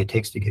how long it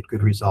takes to get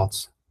good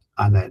results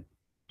on that,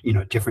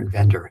 different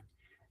vendor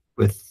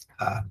with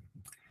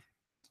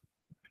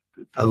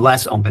a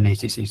less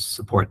OpenACC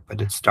support, but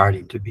it's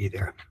starting to be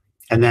there.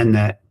 And then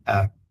the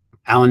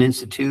Allen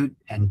Institute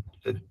and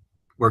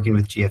working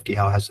with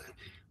GFDL has a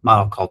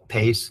model called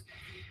PACE.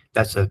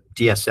 That's a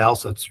DSL,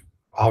 so it's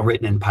all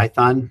written in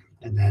Python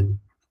and then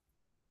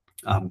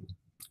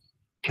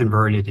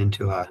converted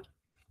into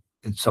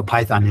so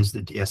Python is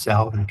the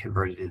DSL and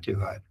converted into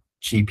a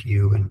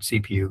GPU and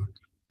CPU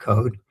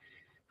code.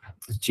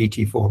 It's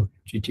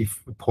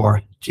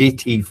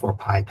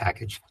GT4Pi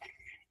package.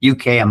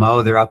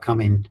 UKMO, their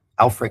upcoming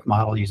Alfric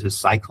model uses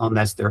Cyclone.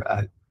 That's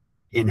their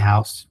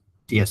in-house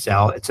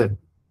DSL. It's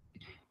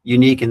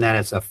unique in that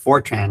it's a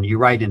Fortran. You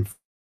write in,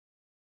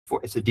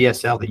 it's a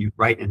DSL that you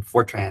write in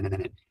Fortran, and then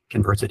it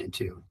converts it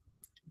into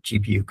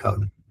GPU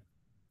code.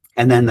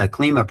 And then the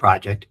Klima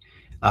project,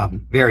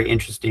 very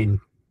interesting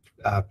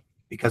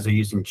because they're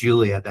using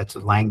Julia. That's a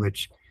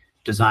language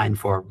designed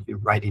for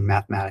writing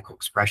mathematical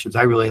expressions.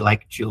 I really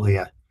like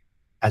Julia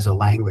as a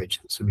language,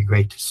 so it'd be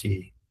great to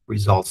see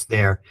results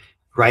there.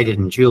 Write it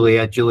in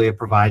Julia. Julia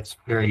provides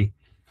very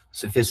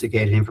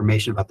sophisticated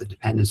information about the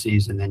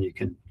dependencies, and then you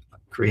can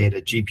create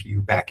a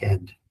GPU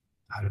backend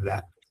out of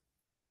that.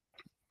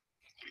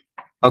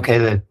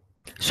 Okay.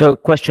 So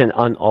question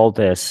on all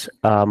this,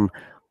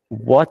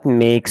 what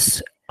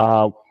makes,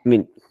 I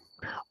mean,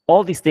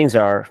 all these things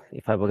are,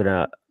 if I were going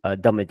to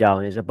dumb it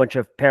down, is a bunch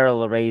of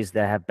parallel arrays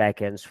that have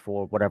backends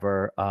for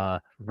whatever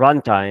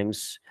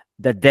runtimes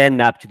that then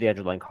map to the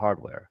underlying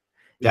hardware.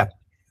 Yeah.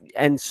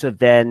 And so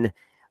then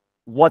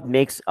what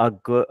makes a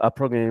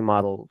programming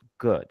model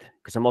good?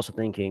 Because I'm also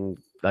thinking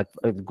like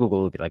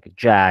Google would be like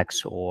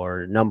JAX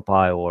or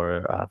NumPy or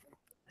a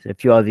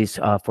few of these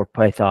for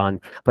Python.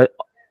 But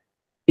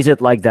is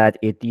it like that?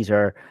 These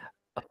are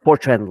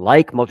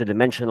Fortran-like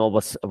multidimensional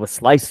with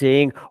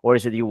slicing, or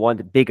is it you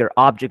want bigger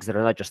objects that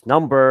are not just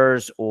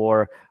numbers,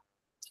 or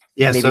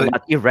maybe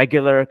not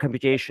irregular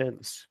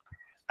computations?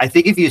 I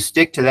think if you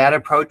stick to that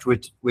approach,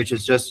 which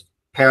is just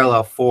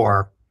parallel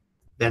 4,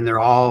 then they're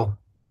all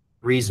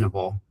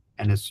reasonable,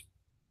 and it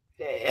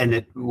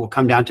will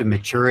come down to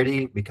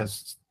maturity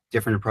because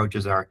different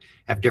approaches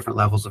have different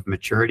levels of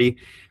maturity.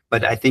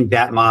 But I think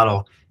that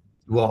model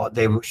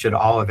they should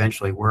all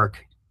eventually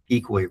work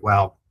equally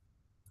well.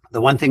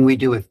 The one thing we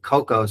do with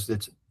Kokkos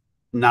that's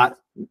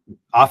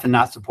often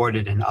not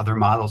supported in other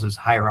models is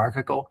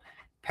hierarchical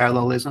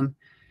parallelism.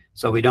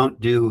 So we don't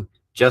do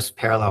just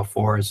parallel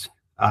 4s.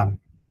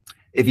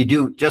 If you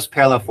do just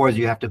parallel 4s,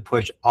 you have to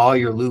push all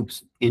your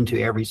loops into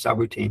every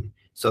subroutine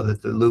so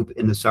that the loop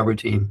in the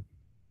subroutine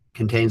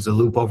contains the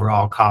loop over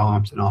all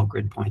columns and all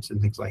grid points and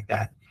things like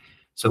that.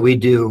 So we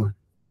do,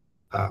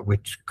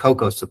 which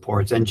Kokkos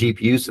supports and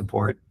GPU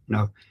support,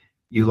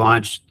 you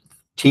launch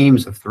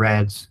teams of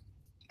threads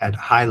at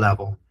high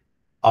level,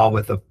 all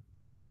with a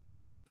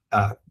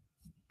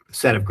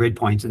set of grid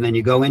points. And then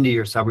you go into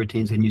your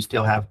subroutines and you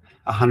still have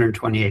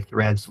 128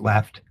 threads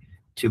left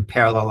to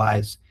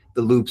parallelize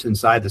the loops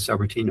inside the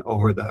subroutine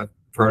over the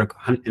vertical,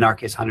 in our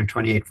case,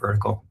 128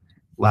 vertical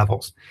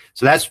levels.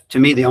 So that's, to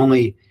me, the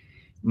only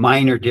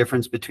minor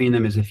difference between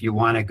them is if you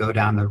want to go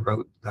down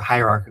the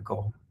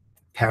hierarchical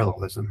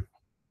parallelism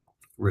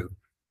route.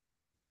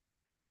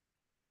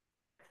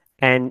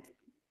 And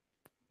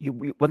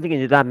one thing you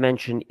did not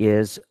mention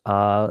is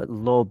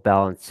load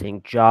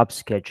balancing, job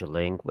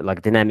scheduling,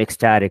 like dynamic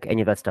static,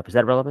 any of that stuff. Is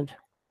that relevant?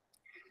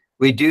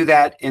 We do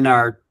that in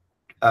our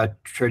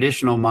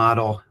traditional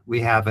model. We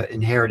have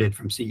inherited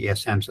from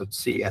CESM. So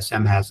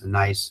CESM has a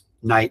nice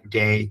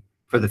night-day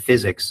for the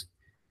physics,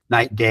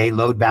 night-day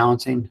load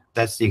balancing.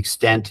 That's the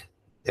extent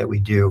that we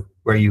do,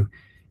 where you,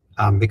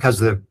 because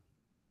the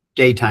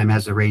daytime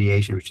has the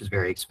radiation, which is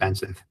very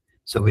expensive.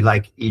 So we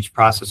like each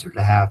processor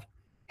to have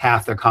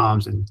half their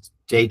columns in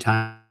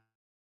daytime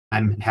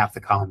and half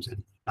the columns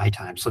in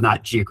nighttime, so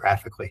not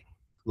geographically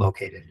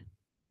located.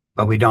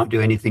 But we don't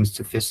do anything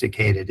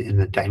sophisticated in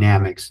the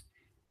dynamics.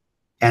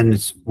 And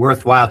it's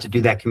worthwhile to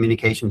do that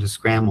communication to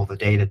scramble the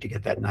data to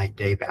get that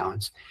night-day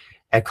balance.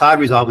 At Cloud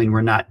Resolving,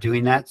 we're not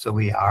doing that, so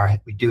we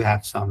do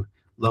have some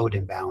load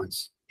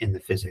imbalance in the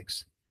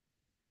physics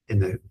in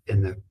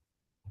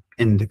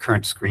the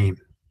current Scream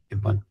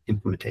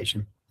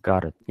implementation.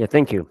 Got it. Yeah,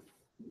 thank you.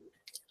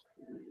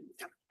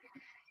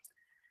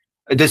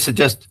 This is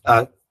just,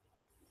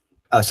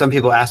 some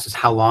people asked us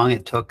how long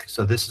it took.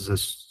 So this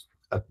is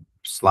a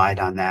slide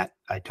on that.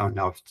 I don't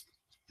know if it's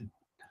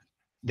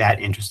that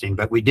interesting,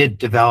 but we did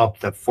develop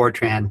the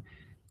Fortran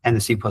and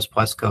the C++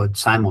 code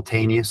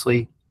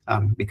simultaneously,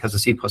 because the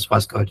C++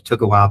 code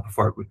took a while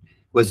before it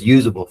was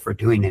usable for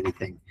doing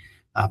anything.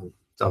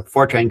 So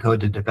Fortran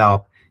code to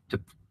develop, to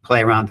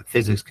play around the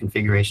physics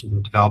configuration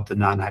and develop the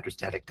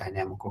non-hydrostatic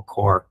dynamical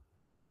core.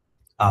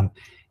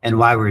 And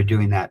why we were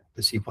doing that,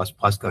 the C++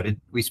 code.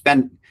 We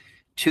spent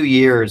 2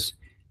 years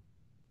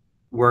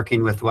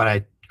working with what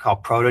I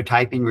call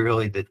prototyping. We're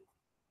really the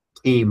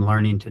team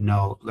learning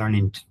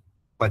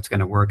what's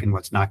going to work and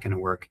what's not going to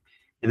work.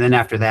 And then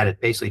after that,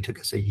 it basically took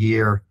us a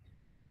year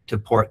to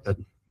port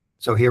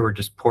so here we're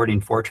just porting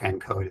Fortran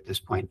code at this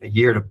point, a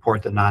year to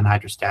port the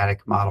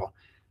non-hydrostatic model,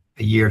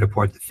 a year to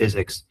port the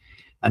physics,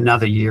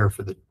 another year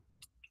for the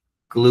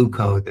glue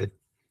code that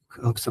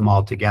hooks them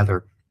all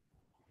together.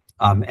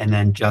 And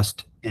then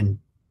just in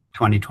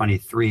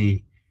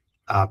 2023,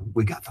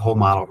 we got the whole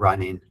model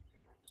running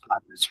on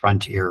this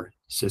frontier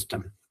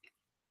system.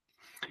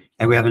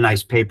 And we have a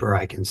nice paper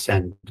I can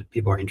send to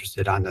people who are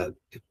interested on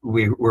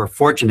we were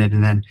fortunate,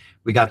 and then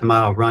we got the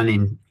model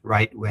running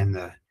right when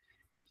the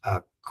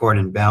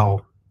Gordon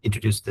Bell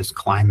introduced this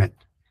climate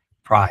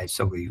prize.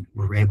 So we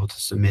were able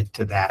to submit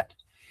to that.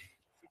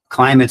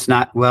 Climate's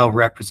not well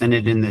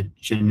represented in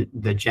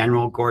the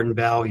general Gordon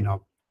Bell,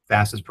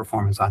 fastest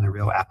performance on the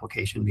real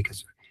application,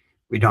 because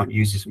we don't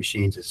use these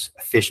machines as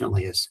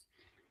efficiently as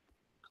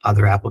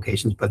other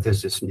applications, but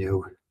there's this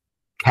new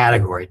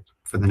category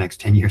for the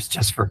next 10 years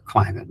just for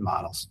climate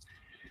models.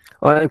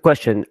 A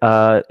question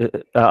on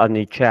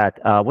the chat.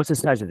 What's the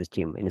size of this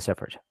team in this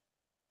effort?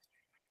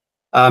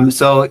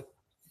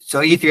 So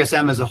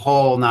E3SM as a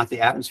whole, not the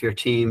atmosphere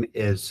team,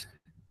 is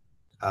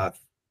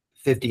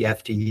 50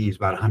 FTEs,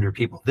 about 100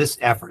 people. This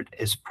effort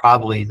is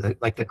probably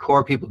the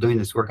core people doing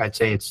this work. I'd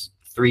say it's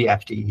 3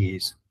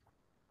 FTEs,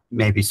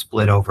 maybe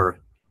split over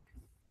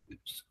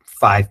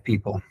 5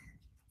 people.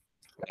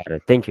 Got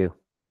it. Thank you.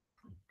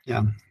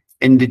 Yeah.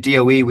 In the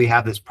DOE, we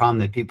have this problem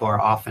that people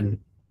are often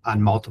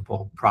on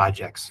multiple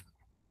projects,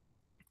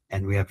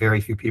 and we have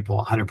very few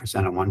people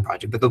 100% on one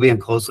project, but they'll be on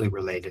closely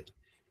related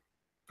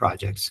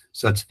projects.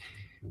 So it's,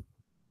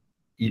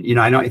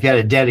 I know if you had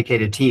a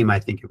dedicated team, I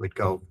think it would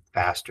go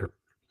faster.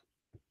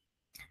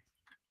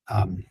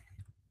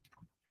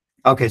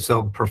 Okay,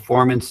 so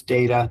performance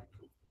data.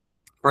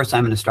 First,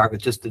 I'm going to start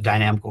with just the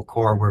dynamical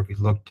core, where we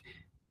looked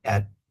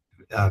at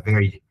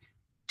very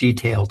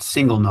detailed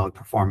single node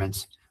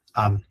performance.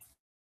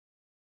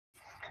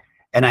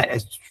 And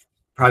it's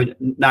probably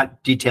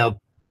not detailed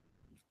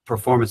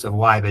performance of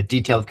Y, but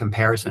detailed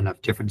comparison of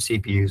different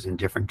CPUs and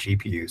different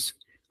GPUs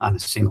on a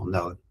single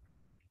node.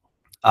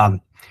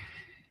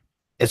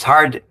 It's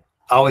hard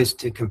always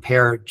to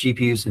compare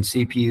GPUs and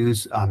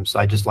CPUs, so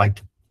I just like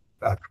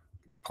to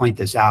point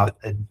this out.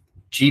 A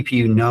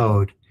GPU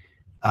node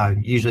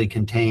usually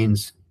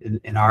contains,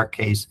 in our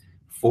case,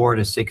 4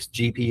 to 6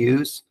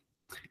 GPUs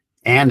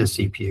and a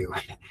CPU.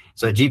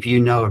 So a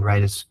GPU node,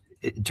 right, is,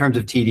 in terms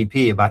of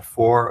TDP, about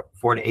 4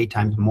 to 8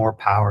 times more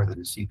power than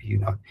a CPU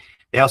node.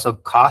 They also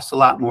cost a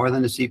lot more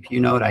than a CPU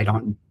node.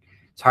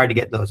 It's hard to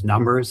get those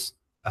numbers.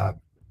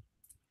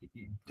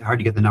 Hard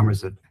to get the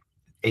numbers that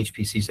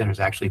HPC centers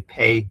actually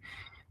pay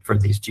for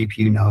these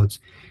GPU nodes,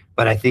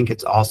 but I think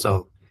it's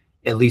also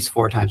at least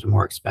 4 times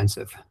more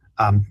expensive.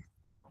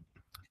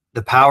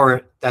 The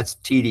power, that's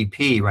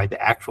TDP, right?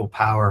 The actual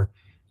power.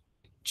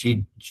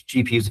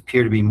 GPUs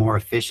appear to be more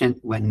efficient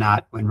when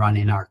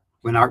running our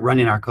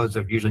codes.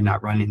 They're usually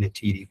not running the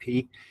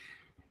TDP.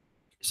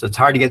 So it's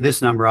hard to get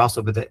this number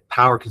also, but the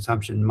power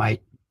consumption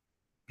might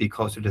be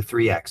closer to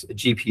 3x. A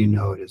GPU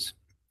node is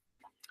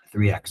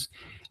 3x.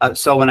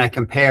 So when I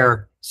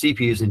compare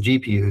CPUs and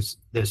GPUs,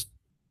 it's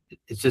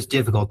just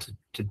difficult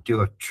to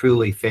do a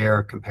truly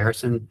fair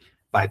comparison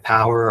by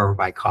power or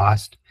by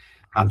cost.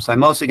 So I'm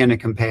mostly going to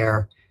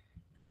compare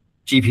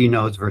GPU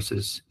nodes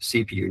versus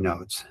CPU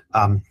nodes.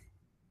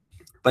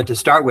 But to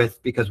start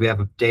with, because we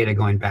have data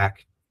going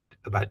back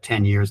about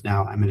 10 years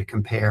now, I'm going to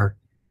compare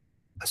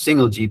a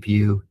single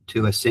GPU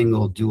to a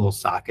single dual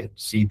socket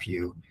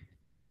CPU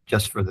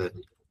just for the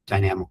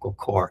dynamical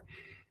core.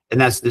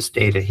 And that's this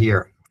data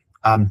here.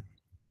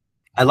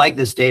 I like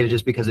this data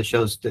just because it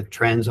shows the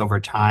trends over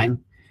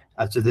time.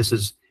 So this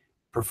is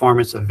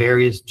performance of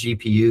various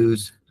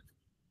GPUs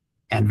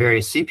and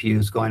various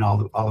CPUs going all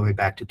the way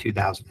back to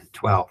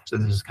 2012. So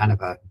this is kind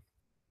of a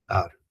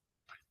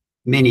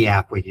mini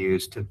app we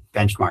use to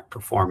benchmark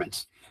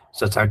performance.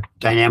 So it's our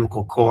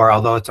dynamical core,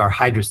 although it's our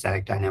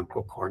hydrostatic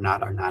dynamical core,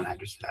 not our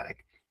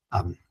non-hydrostatic,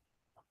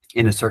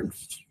 in a certain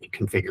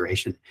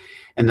configuration.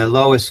 And the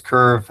lowest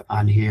curve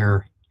on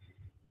here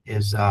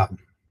is the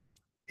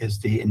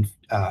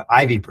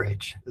Ivy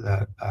Bridge,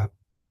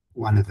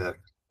 one of the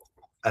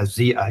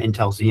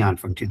Intel Xeon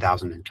from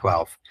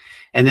 2012.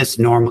 And this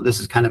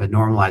is kind of a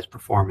normalized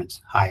performance.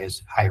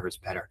 Higher is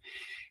better.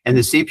 And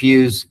the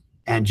CPUs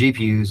and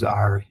GPUs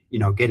are,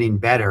 getting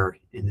better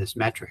in this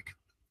metric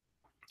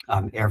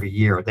every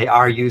year. They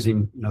are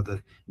using,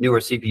 the newer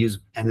CPUs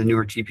and the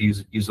newer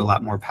GPUs use a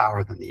lot more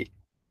power than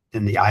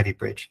the Ivy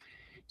Bridge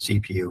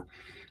CPU.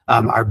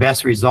 Our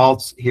best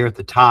results here at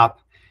the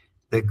top,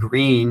 the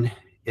green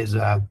is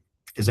a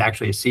is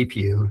actually a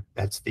CPU.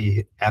 That's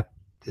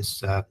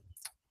this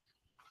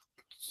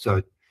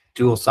so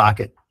dual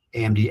socket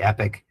AMD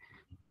EPYC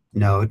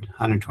node,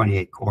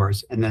 128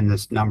 cores, and then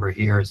this number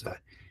here is a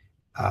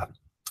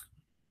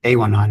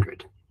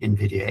A100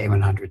 NVIDIA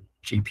A100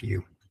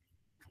 GPU.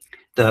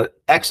 The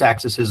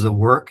x-axis is the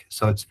work,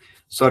 so it's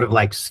sort of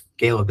like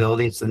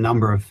scalability. It's the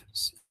number of,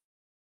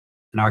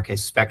 in our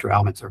case, spectral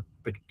elements, or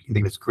but you can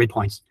think of it as grid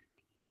points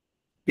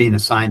being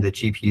assigned the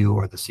GPU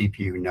or the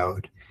CPU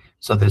node.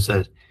 So there's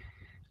a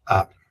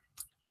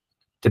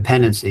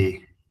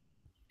dependency.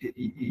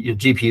 Your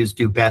GPUs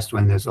do best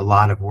when there's a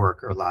lot of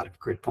work or a lot of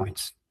grid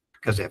points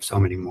because they have so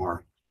many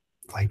more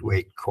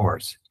lightweight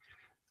cores.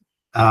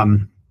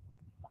 So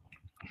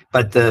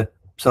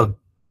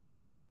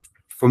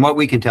from what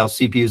we can tell,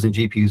 CPUs and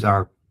GPUs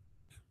are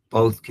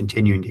both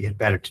continuing to get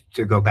better.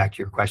 To go back to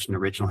your question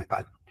originally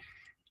about,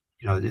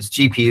 is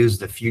GPUs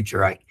the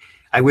future?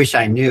 I wish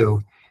I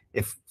knew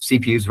if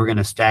CPUs were going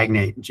to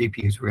stagnate and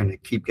GPUs were going to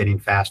keep getting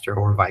faster,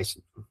 or vice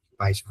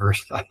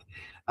versa.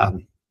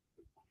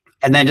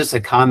 And then just a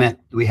comment,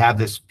 we have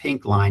this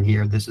pink line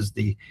here. This is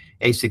the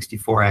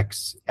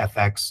A64X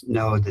FX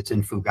node that's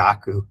in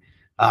Fugaku.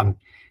 That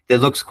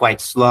looks quite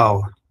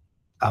slow,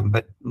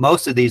 but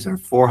most of these are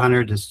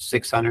 400 to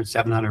 600,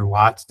 700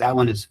 watts. That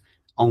one is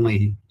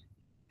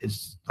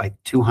like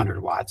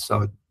 200 watts.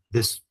 So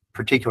this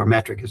particular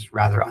metric is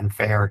rather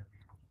unfair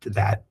to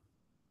that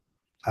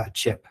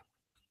chip.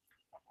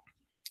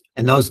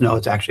 And those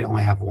nodes actually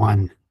only have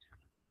one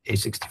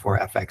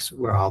A64FX,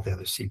 where all the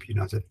other CPU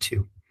nodes have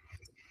two.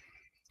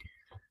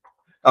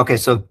 Okay,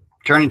 so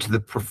turning to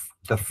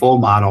the full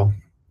model,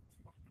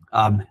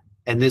 and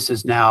this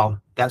is now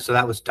so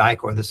that was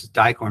DICOR. This is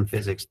DICOR in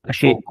physics.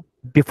 Actually,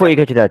 before you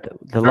get to that,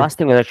 the last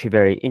thing was actually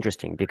very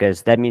interesting,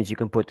 because that means you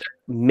can put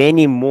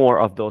many more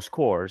of those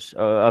cores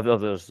of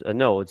those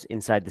nodes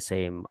inside the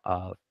same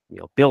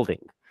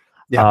building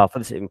for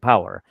the same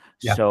power.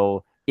 Yeah.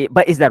 So,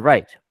 but is that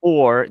right?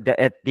 Or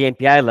at the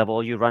MPI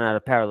level, you run out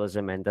of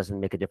parallelism and doesn't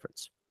make a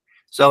difference?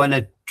 So in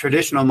a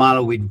traditional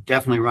model, we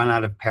definitely run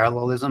out of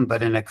parallelism,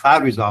 but in a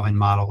cloud resolving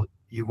model,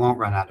 you won't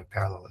run out of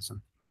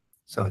parallelism.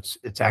 So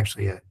it's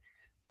actually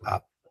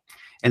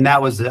and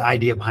that was the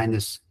idea behind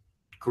this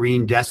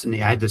green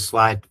destiny. I had this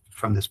slide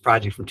from this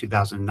project from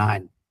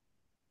 2009,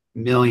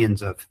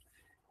 millions of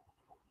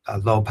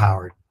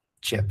low-powered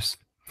chips.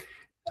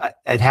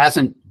 It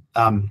hasn't.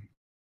 I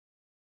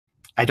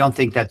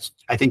think that's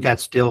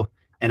still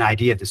an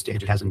idea at this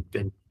stage. It hasn't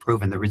been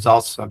proven. The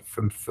results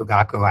from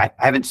Fugaku, I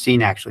haven't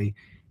seen actually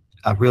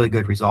really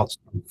good results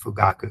from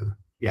Fugaku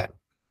yet.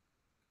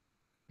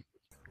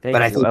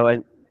 But I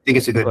think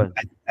it's a good.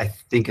 I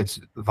think it's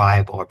a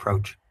viable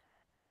approach.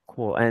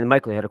 Cool. And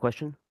Michael, you had a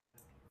question?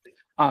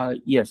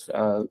 Yes.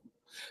 So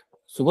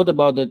what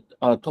about the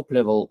top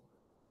level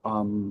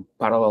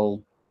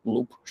parallel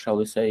loop, shall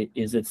we say?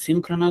 Is it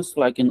synchronous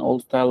like in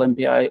old style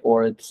MPI,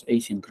 or it's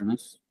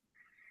asynchronous?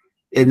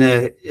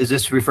 Is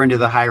this referring to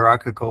the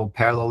hierarchical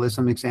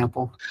parallelism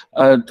example?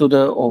 To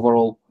the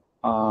overall,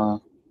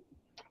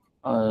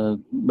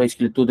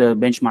 basically to the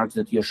benchmarks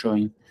that you're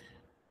showing.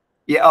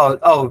 Yeah.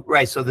 Oh,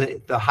 right. So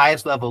the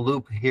highest level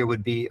loop here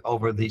would be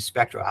over the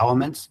spectral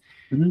elements.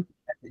 Mm-hmm.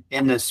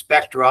 In the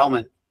spectral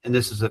element, and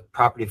this is a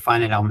property of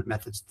finite element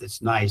methods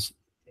that's nice.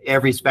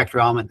 Every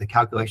spectral element, the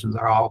calculations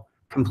are all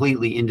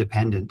completely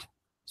independent.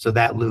 So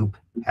that loop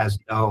has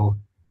no,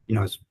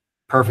 it's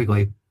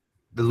perfectly.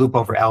 The loop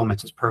over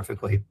elements is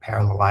perfectly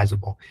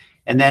parallelizable.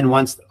 And then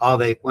once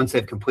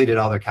they've completed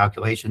all their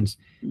calculations,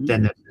 mm-hmm.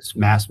 then there's this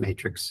mass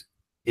matrix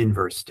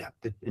inverse step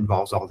that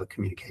involves all the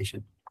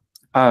communication.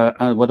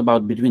 What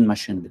about between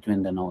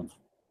the nodes?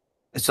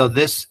 So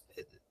this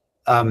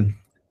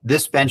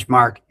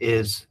benchmark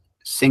is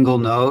single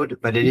node,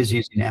 but it is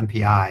using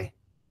MPI.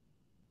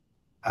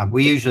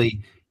 We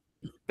usually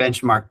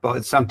benchmark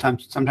both.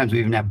 Sometimes we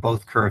even have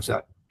both curves.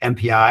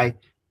 MPI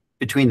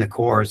between the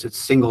cores,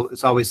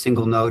 it's always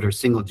single node or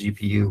single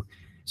GPU.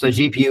 So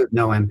GPU,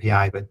 no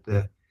MPI, but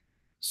the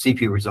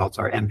CPU results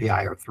are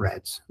MPI or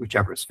threads,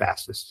 whichever is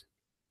fastest.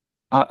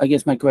 I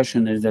guess my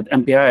question is that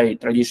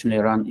MPI traditionally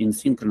run in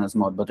synchronous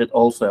mode, but it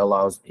also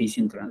allows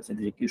asynchronous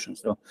execution.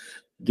 So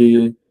do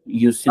you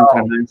use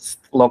synchronous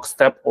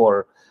lockstep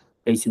or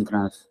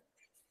asynchronous?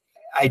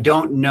 I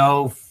don't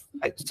know.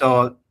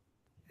 So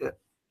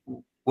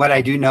what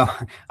I do know,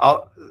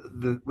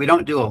 we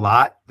don't do a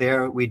lot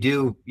there. We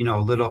do,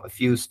 a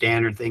few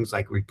standard things,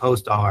 like we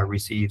post all our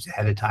receives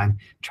ahead of time,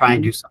 try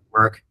and do some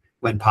work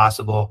when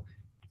possible,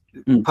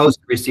 post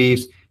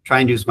receives,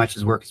 try and do as much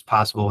as work as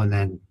possible, and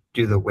then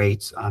do the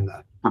weights on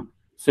the.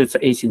 So it's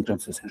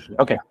asynchronous essentially.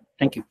 Okay,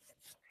 thank you.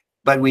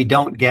 But we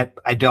don't get.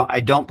 I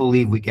don't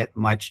believe we get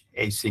much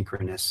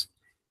asynchronous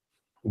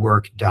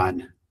work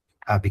done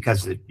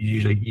because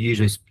usually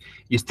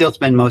you still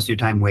spend most of your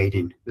time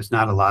waiting. There's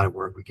not a lot of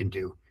work we can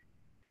do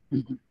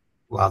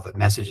while the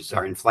messages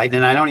are in flight.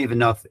 And I don't even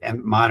know if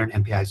modern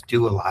MPIs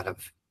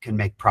can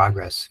make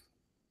progress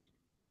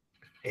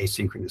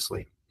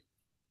asynchronously.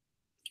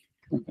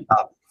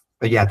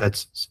 But yeah,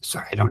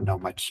 sorry, I don't know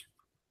much.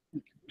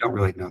 Don't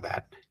really know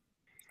that.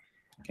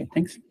 Okay,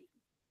 thanks.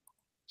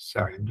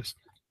 Sorry, I'm just.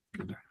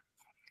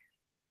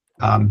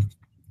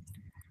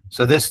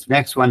 So this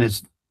next one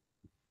is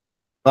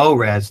low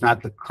res,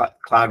 not the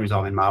cloud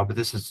resolving model, but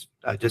this is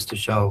just to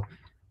show.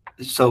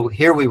 So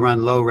here we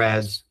run low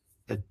res,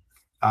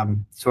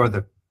 sort of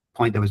the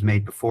point that was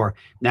made before.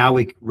 Now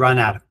we run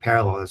out of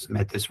parallelism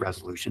at this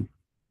resolution.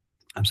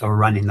 So we're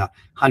running the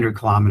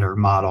 100-kilometer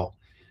model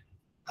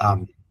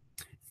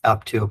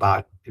up to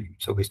about,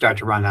 so we start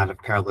to run out of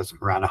parallelism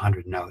around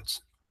 100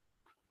 nodes.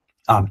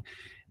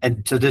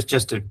 And so this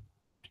just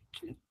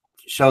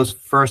shows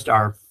first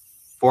our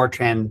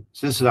Fortran,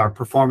 so this is our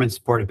performance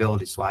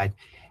portability slide.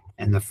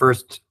 And the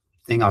first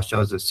thing I'll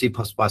show is the C++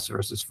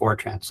 versus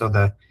Fortran. So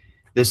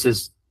this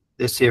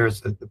here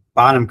is the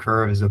bottom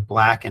curve is a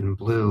black and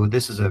blue.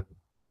 This is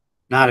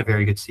not a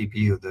very good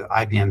CPU, the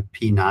IBM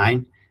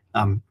P9,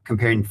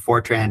 comparing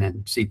Fortran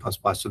and C++,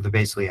 so they're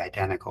basically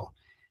identical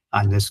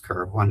on this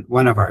curve.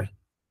 One of our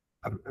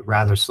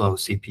rather slow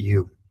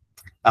CPU,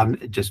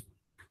 just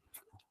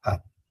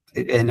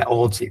an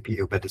old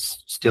CPU, but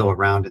it's still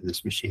around in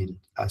this machine,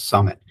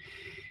 Summit.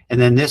 And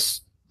then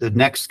the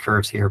next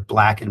curves here,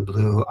 black and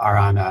blue, are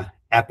on a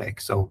EPYC.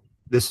 So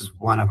this is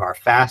one of our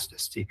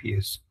fastest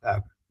CPUs.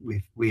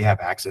 We have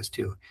access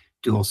to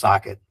dual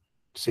socket,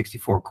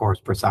 64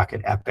 cores per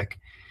socket EPYC.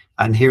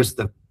 And here's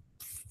the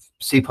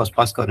C++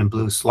 code in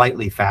blue,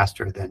 slightly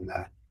faster than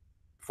the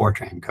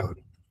Fortran code.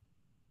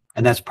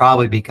 And that's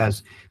probably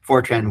because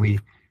Fortran, we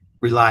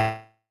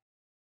rely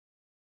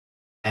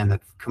on the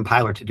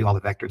compiler to do all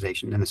the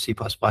vectorization. In the C++,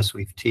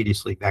 we've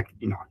tediously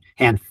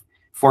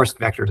hand-forced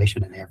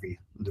vectorization in every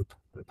loop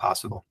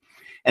possible.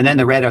 And then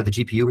the red are the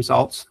GPU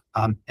results.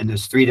 And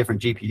there's 3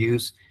 different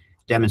GPUs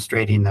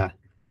demonstrating a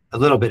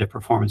little bit of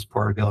performance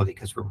portability,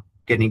 because we're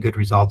getting good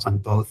results on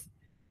both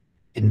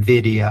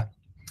NVIDIA,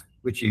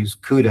 which use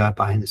CUDA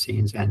behind the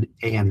scenes, and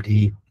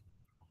AMD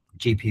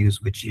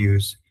GPUs, which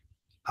use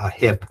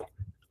HIP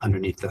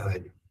underneath the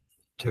hood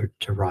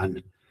to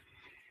run.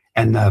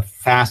 And the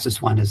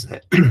fastest one is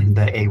the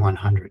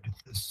A100,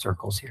 the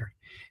circles here.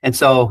 And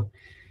so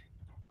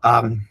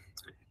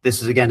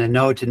this is, again, a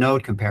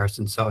node-to-node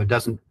comparison. So it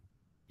doesn't,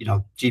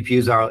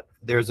 GPUs are,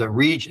 there's a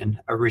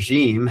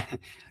regime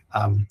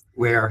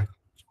where a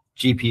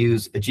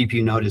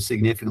GPU node is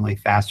significantly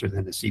faster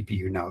than a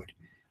CPU node.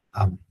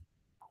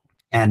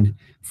 And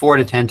 4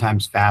 to 10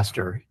 times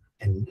faster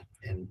in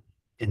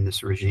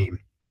this regime.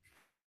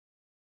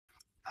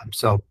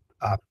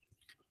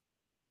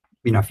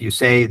 If you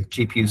say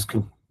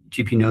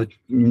GPU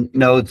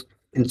nodes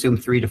consume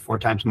 3 to 4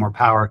 times more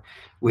power,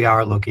 we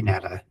are looking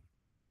at a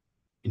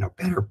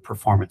better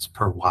performance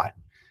per watt.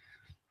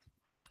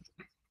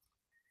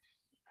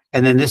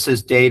 And then this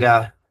is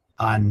data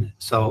on,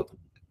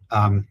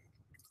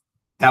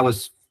 that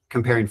was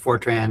comparing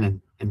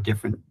Fortran and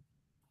different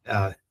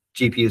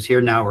GPUs.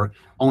 Here now we're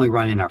only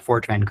running our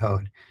Fortran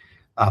code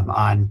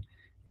on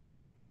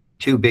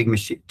 2 big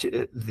machines,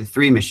 the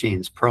 3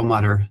 machines,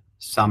 Perlmutter,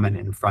 Summit,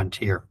 and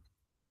Frontier.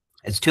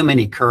 It's too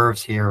many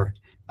curves here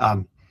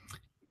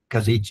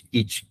because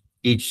each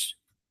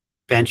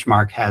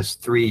benchmark has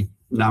 3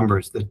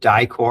 numbers: the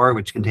die core,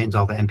 which contains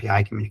all the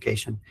MPI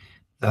communication,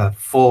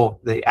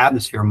 the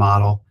atmosphere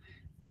model,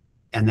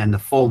 and then the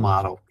full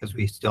model, because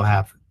we still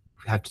have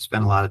to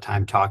spend a lot of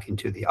time talking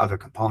to the other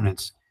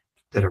components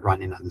that are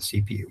running on the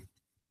CPU.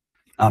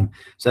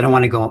 So I don't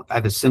want to go, I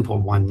have a simple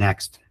one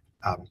next.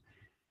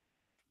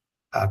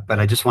 But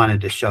I just wanted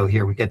to show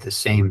here we get the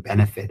same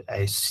benefit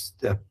as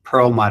the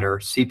Perlmutter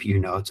CPU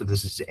node. So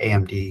this is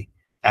AMD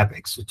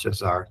EPYX, which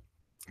is our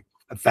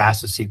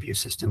fastest CPU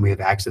system we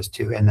have access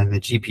to. And then the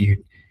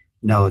GPU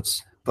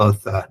nodes,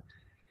 both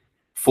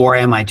 4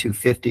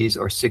 MI250s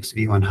or 6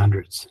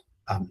 V100s,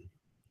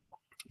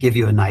 give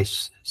you a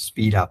nice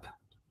speed up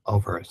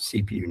over a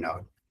CPU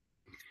node.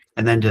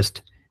 And then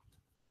just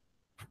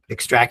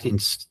extracting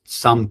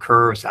some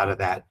curves out of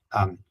that.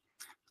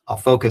 I'll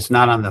focus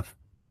not on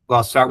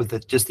I'll start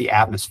with just the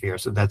atmosphere.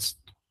 So that's,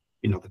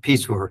 the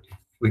piece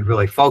we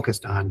really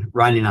focused on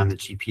running on the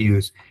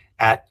GPUs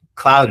at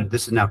cloud.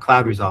 This is now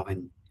cloud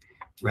resolving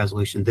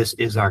resolution. This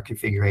is our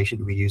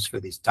configuration we use for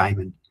these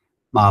diamond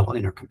model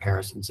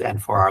intercomparisons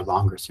and for our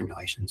longer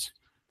simulations.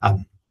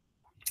 And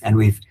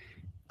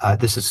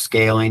this is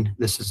scaling.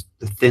 The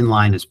thin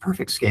line is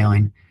perfect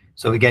scaling.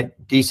 So we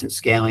get decent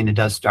scaling. It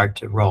does start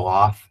to roll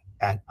off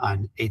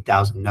on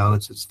 8,000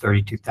 nodes. It's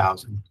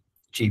 32,000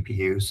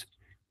 GPUs.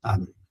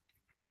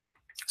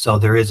 So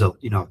there is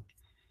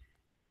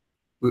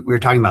we were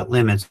talking about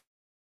limits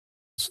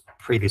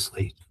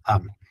previously.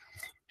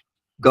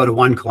 Go to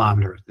 1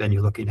 kilometer, then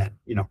you're looking at,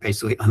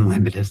 basically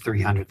unlimited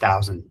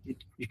 300,000.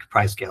 You could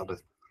probably scale to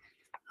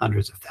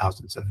hundreds of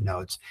thousands of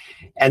nodes.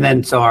 And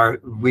then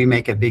we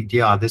make a big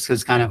deal. This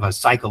is kind of a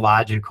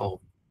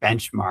psychological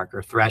benchmark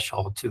or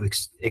threshold to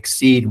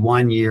exceed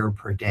 1 year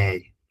per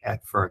day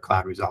for a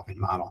cloud resolving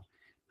model,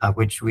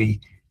 which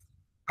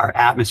our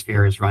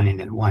atmosphere is running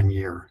at 1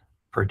 year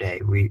per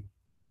day.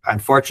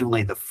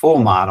 Unfortunately, the full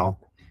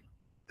model,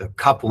 the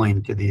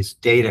coupling to these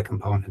data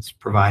components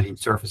providing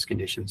surface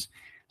conditions,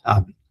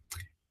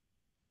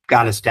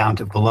 got us down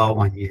to below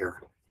 1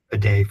 year a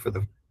day for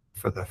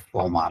the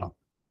full model.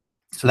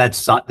 So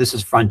this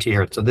is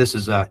Frontier. So this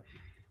is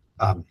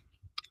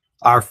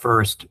our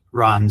first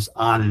runs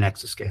on an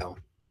exascale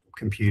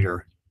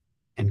computer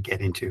and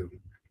getting to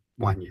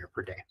 1 year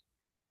per day.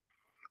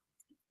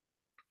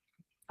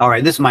 All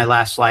right, this is my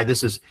last slide.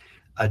 This is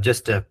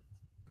just a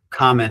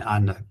comment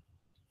on the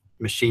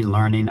machine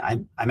learning.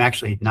 I'm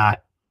actually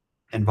not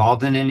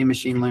involved in any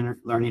machine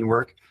learning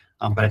work,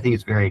 but I think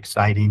it's very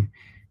exciting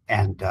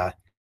and a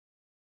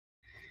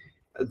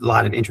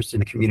lot of interest in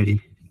the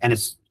community. And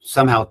it's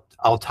somehow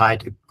all tied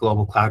to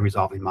global cloud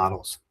resolving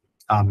models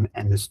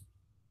and this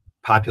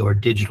popular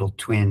digital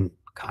twin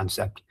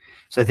concept.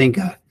 So I think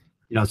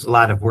it's a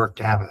lot of work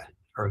to have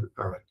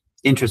or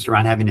interest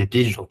around having a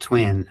digital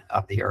twin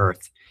of the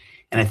Earth.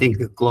 And I think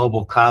the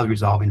global cloud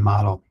resolving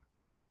model,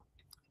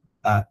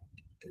 they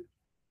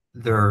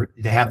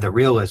have the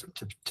realism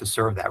to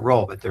serve that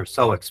role, but they're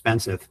so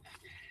expensive.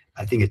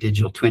 I think a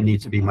digital twin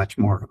needs to be much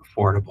more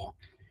affordable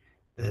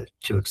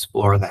to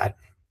explore that.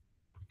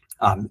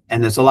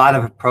 And there's a lot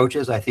of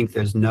approaches. I think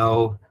there's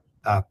no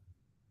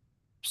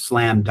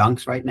slam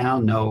dunks right now.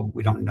 No,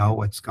 we don't know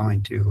what's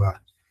going to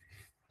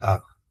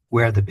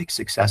where the big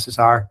successes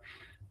are.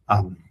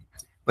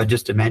 But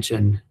just to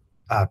mention,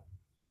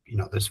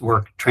 this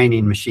work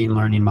training machine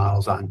learning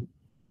models on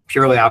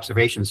purely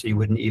observations, so you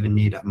wouldn't even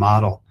need a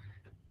model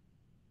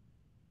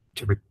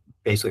to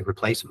basically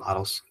replace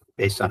models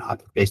based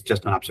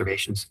just on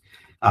observations.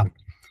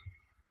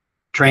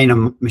 Train a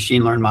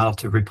machine learning model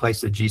to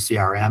replace the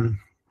GCRM.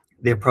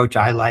 The approach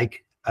I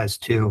like is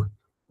to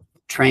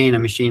train a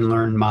machine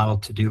learning model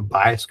to do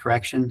bias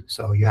correction.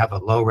 So you have a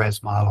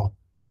low-res model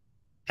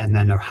and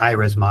then a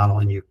high-res model,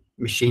 and you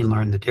machine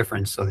learn the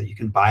difference so that you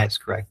can bias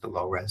correct the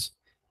low-res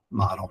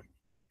model.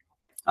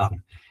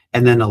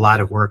 And then a lot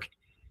of work,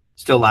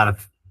 still a lot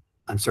of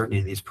uncertainty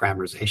in these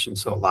parameterizations,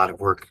 so a lot of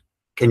work.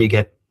 Can you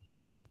get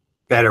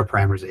better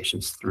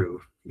parameterizations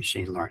through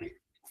machine learning?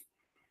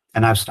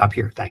 And I'll stop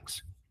here.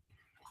 Thanks.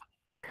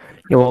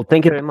 Yeah, well,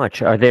 thank you very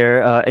much. Are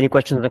there any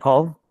questions on the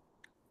call?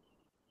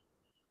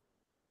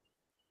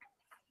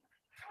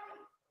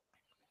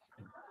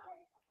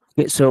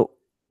 Okay, so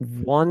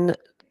I'm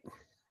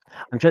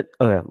just,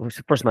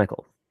 first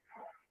Michael.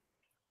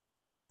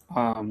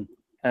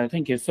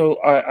 Thank you.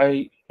 So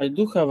I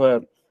do have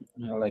a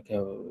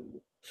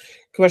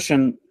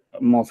question,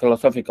 more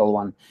philosophical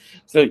one.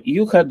 So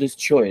you had this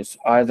choice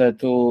either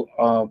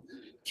to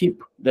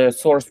keep the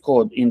source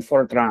code in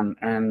Fortran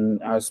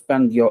and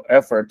spend your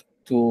effort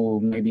to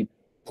maybe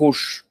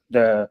push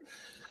the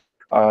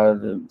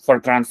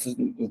Fortran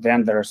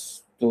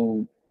vendors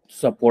to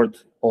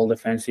support all the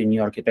fancy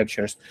new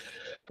architectures,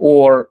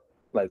 or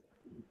like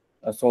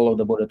swallow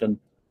the bulletin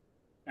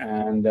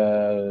and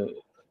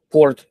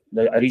port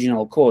the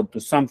original code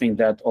to something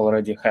that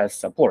already has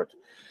support.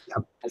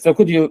 Yep. So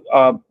could you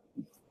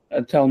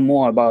tell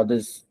more about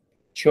this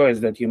choice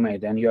that you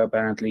made, and you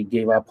apparently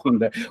gave up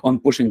on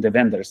pushing the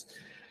vendors?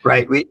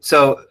 Right. It's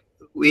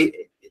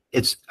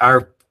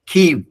our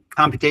key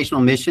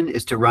computational mission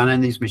is to run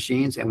on these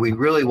machines, and we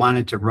really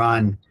wanted to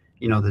run,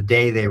 the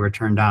day they were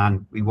turned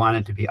on, we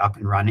wanted to be up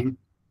and running.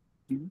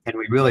 Mm-hmm. And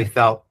we really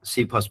felt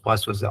C++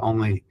 was the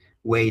only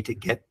way to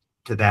get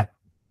to that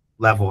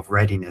level of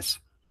readiness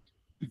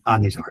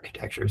on these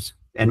architectures.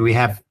 And we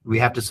have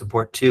to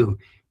support too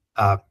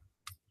AMD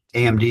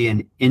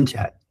and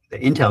Intel, the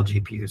Intel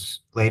GPUs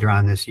later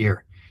on this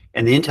year.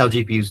 And the Intel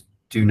GPUs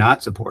do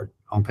not support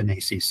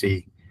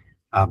OpenACC.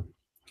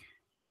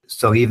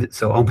 So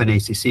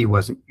OpenACC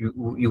wasn't,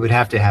 you would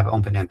have to have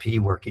OpenMP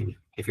working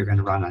if you're going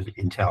to run on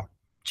Intel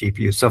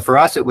GPUs. So for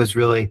us,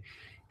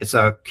 it's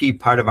a key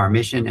part of our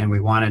mission, and we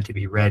wanted to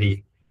be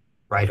ready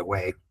right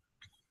away.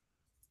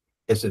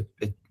 It's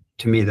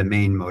to me, the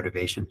main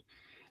motivation.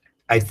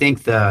 I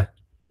think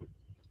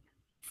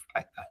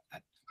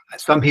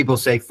some people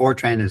say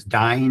Fortran is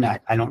dying.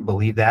 I don't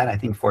believe that. I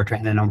think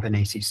Fortran and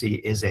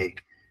OpenACC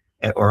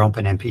or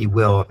OpenMP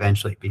will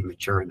eventually be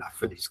mature enough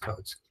for these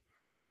codes.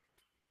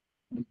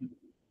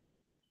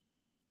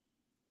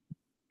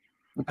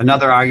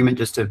 Another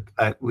argument,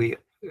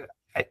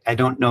 I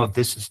don't know if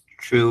this is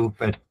true,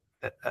 but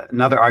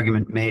another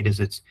argument made is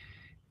it's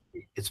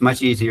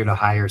much easier to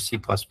hire C++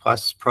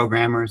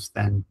 programmers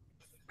than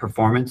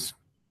Fortran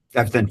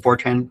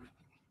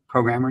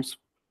programmers.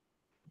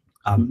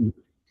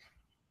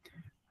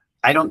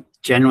 I don't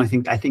generally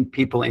think, I think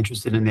people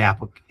interested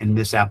in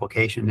this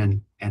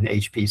application and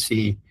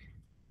HPC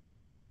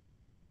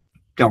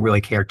don't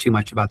really care too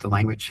much about the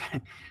language.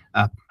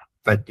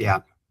 But yeah,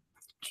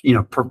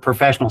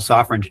 professional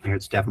software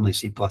engineers, definitely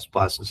C++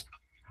 is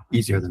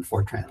easier than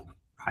Fortran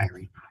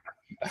hiring.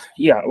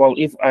 Yeah, well,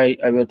 if I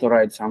were to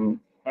write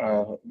some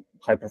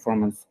high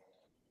performance,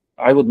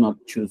 I would not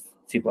choose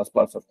C++,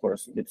 of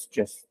course. It's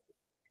just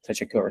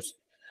such a curse.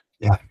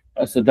 Yeah.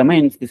 So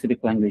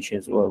domain-specific language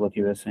is what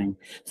you were saying.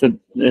 So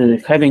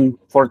having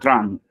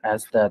Fortran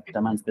as that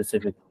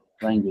domain-specific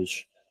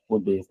language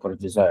would be, of course,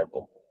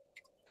 desirable.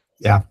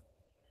 Yeah.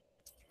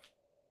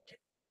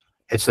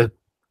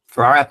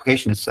 For our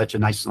application, it's such a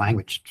nice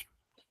language.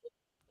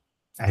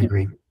 I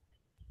agree.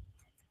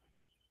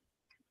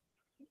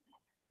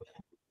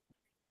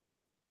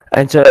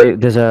 And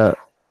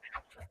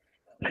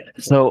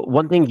so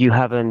one thing you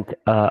haven't,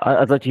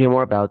 I'd like to hear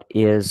more about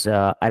is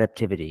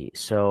adaptivity.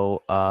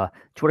 So to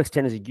what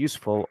extent is it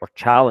useful or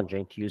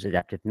challenging to use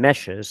adaptive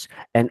meshes?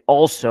 And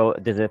also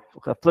there's a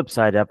flip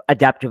side of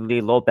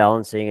adaptively load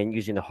balancing and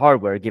using the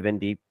hardware given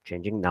the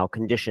changing now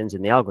conditions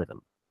in the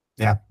algorithm.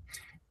 Yeah,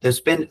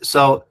 there's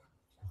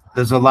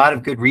a lot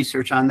of good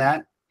research on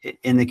that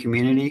in the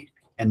community,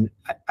 and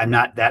I'm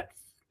not that.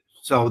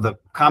 So the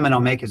comment I'll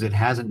make is it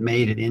hasn't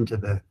made it into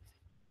the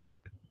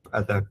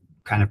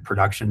kind of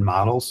production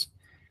models.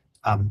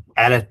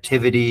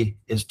 Adaptivity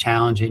is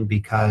challenging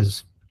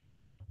because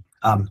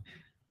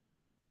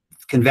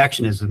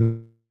convection is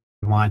the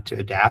want to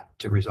adapt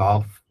to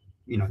resolve,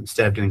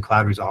 instead of doing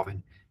cloud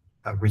resolving,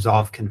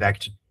 resolve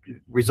convection,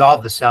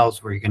 resolve the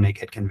cells where you're going to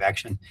get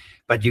convection.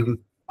 But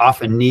you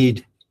often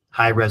need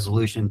high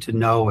resolution to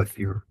know if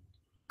you're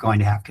going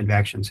to have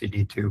convection. So you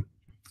need to,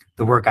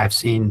 the work I've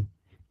seen,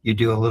 you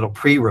do a little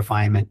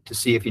pre-refinement to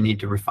see if you need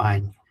to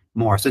refine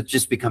more. So it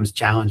just becomes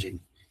challenging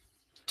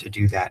to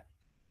do that.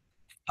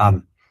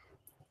 But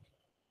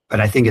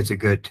I think it's a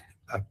good,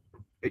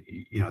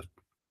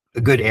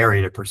 a good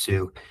area to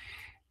pursue.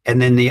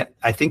 And then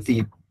I think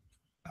the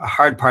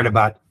hard part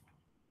about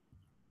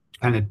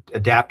kind of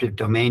adaptive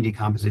domain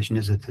decomposition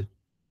is that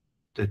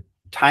the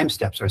time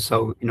steps are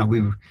so,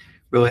 we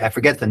really, I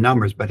forget the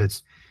numbers, but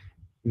it's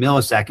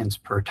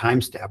milliseconds per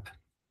time step.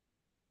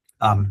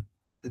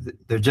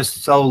 There's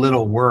just so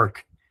little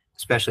work,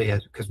 especially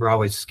because we're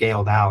always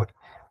scaled out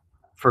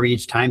for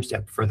each time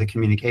step for the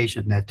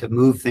communication, that to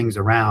move things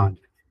around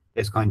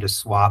is going to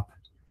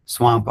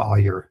swamp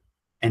all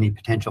any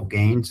potential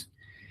gains.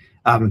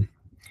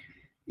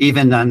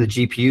 Even on the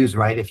GPUs,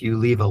 right? If you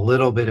leave a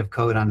little bit of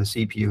code on the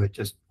CPU, it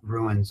just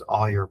ruins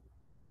all your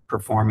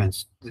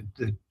performance.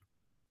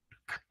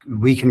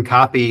 We can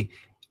copy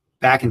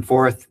back and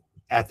forth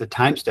at the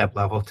time step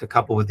level to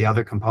couple with the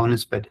other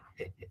components, but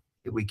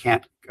we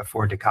can't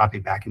afford to copy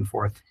back and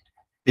forth.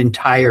 The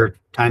entire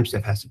time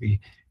step has to be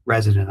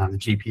resident on the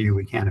GPU.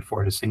 We can't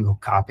afford a single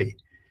copy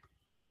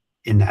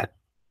in that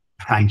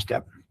time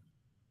step.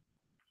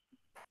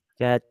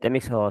 Yeah, that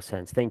makes a lot of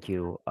sense. Thank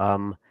you.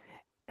 And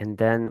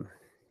then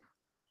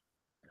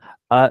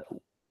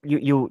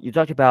you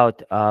talked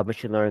about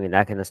machine learning and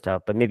that kind of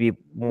stuff, but maybe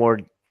more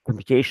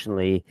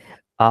computationally,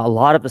 a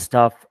lot of the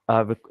stuff,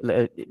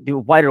 the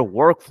wider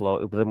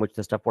workflow within which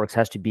the stuff works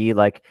has to be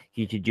like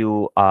you to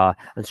do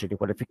uncertainty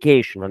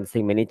quantification, run the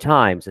thing many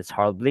times. It's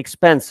horribly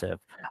expensive.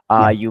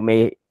 You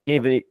may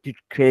even to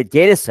create a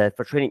data set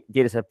for training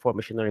data set for a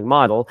machine learning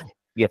model.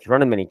 You have to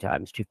run it many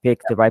times to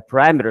pick the right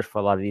parameters for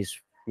a lot of these.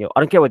 I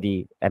don't care what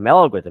the ML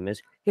algorithm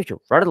is. You have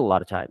to run it a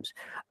lot of times.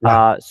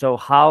 So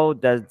how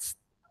does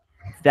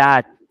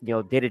that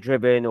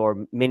data-driven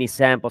or many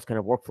samples kind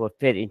of workflow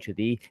fit into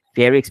the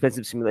very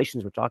expensive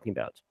simulations we're talking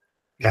about?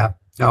 Yeah,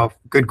 no,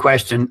 good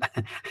question.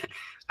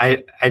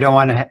 I don't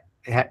want to.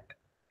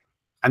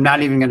 I'm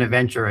not even going to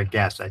venture a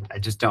guess. I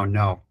just don't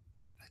know.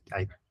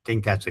 I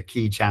think that's a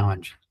key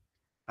challenge.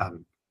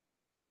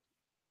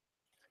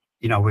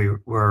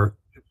 We're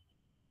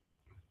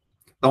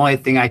the only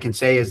thing I can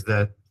say is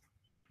the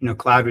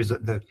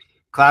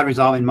cloud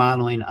resolving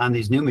modeling on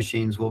these new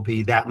machines will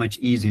be that much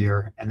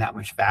easier and that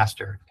much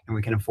faster, and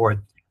we can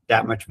afford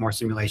that much more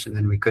simulation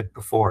than we could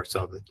before.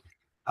 So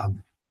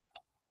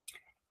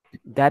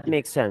that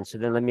makes sense. So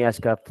then let me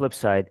ask a flip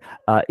side.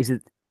 Is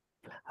it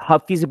how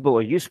feasible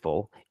or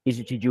useful is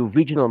it to do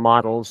regional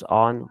models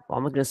on,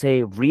 I'm going to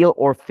say, real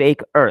or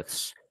fake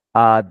Earths?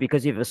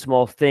 Because you have a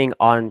small thing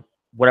on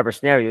whatever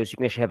scenarios, you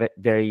can actually have a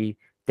very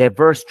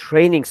diverse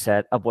training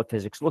set of what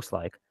physics looks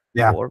like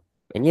for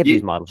any of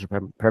these models or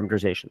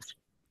parameterizations.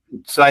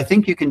 So I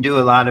think you can do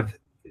a lot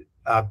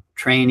of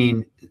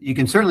training. You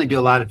can certainly do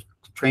a lot of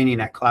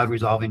training at cloud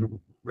resolving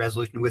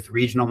resolution with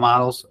regional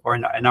models, or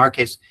in our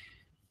case,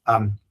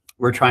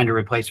 we're trying to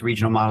replace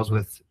regional models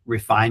with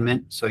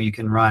refinement. So you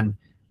can run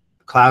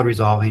cloud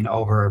resolving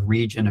over a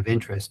region of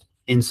interest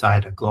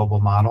inside a global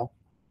model.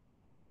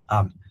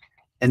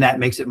 And that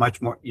makes it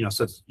much more,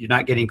 so you're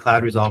not getting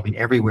cloud resolving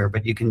everywhere,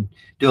 but you can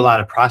do a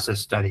lot of process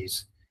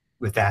studies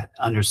with that,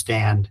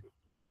 understand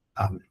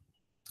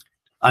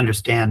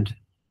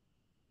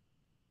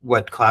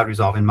what cloud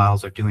resolving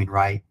models are doing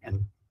right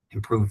and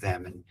improve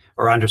them,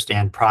 or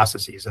understand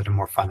processes at a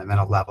more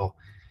fundamental level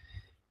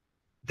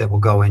that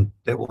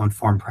will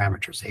inform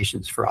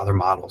parameterizations for other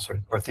models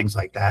or things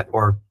like that,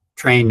 or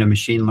train a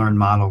machine learned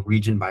model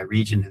region by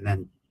region and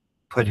then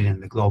put it in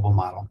the global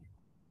model.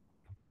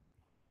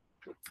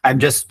 I'm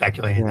just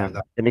speculating there,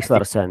 though. That makes a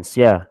lot of sense.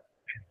 Yeah.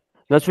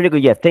 That's really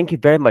good. Yeah. Thank you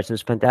very much. This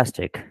was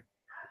fantastic.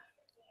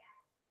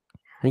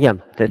 Yeah.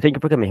 Thank you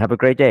for coming. Have a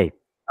great day.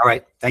 All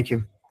right. Thank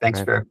you.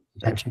 Thanks for your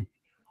attention.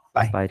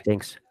 Bye. Bye.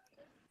 Thanks.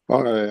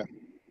 Bye.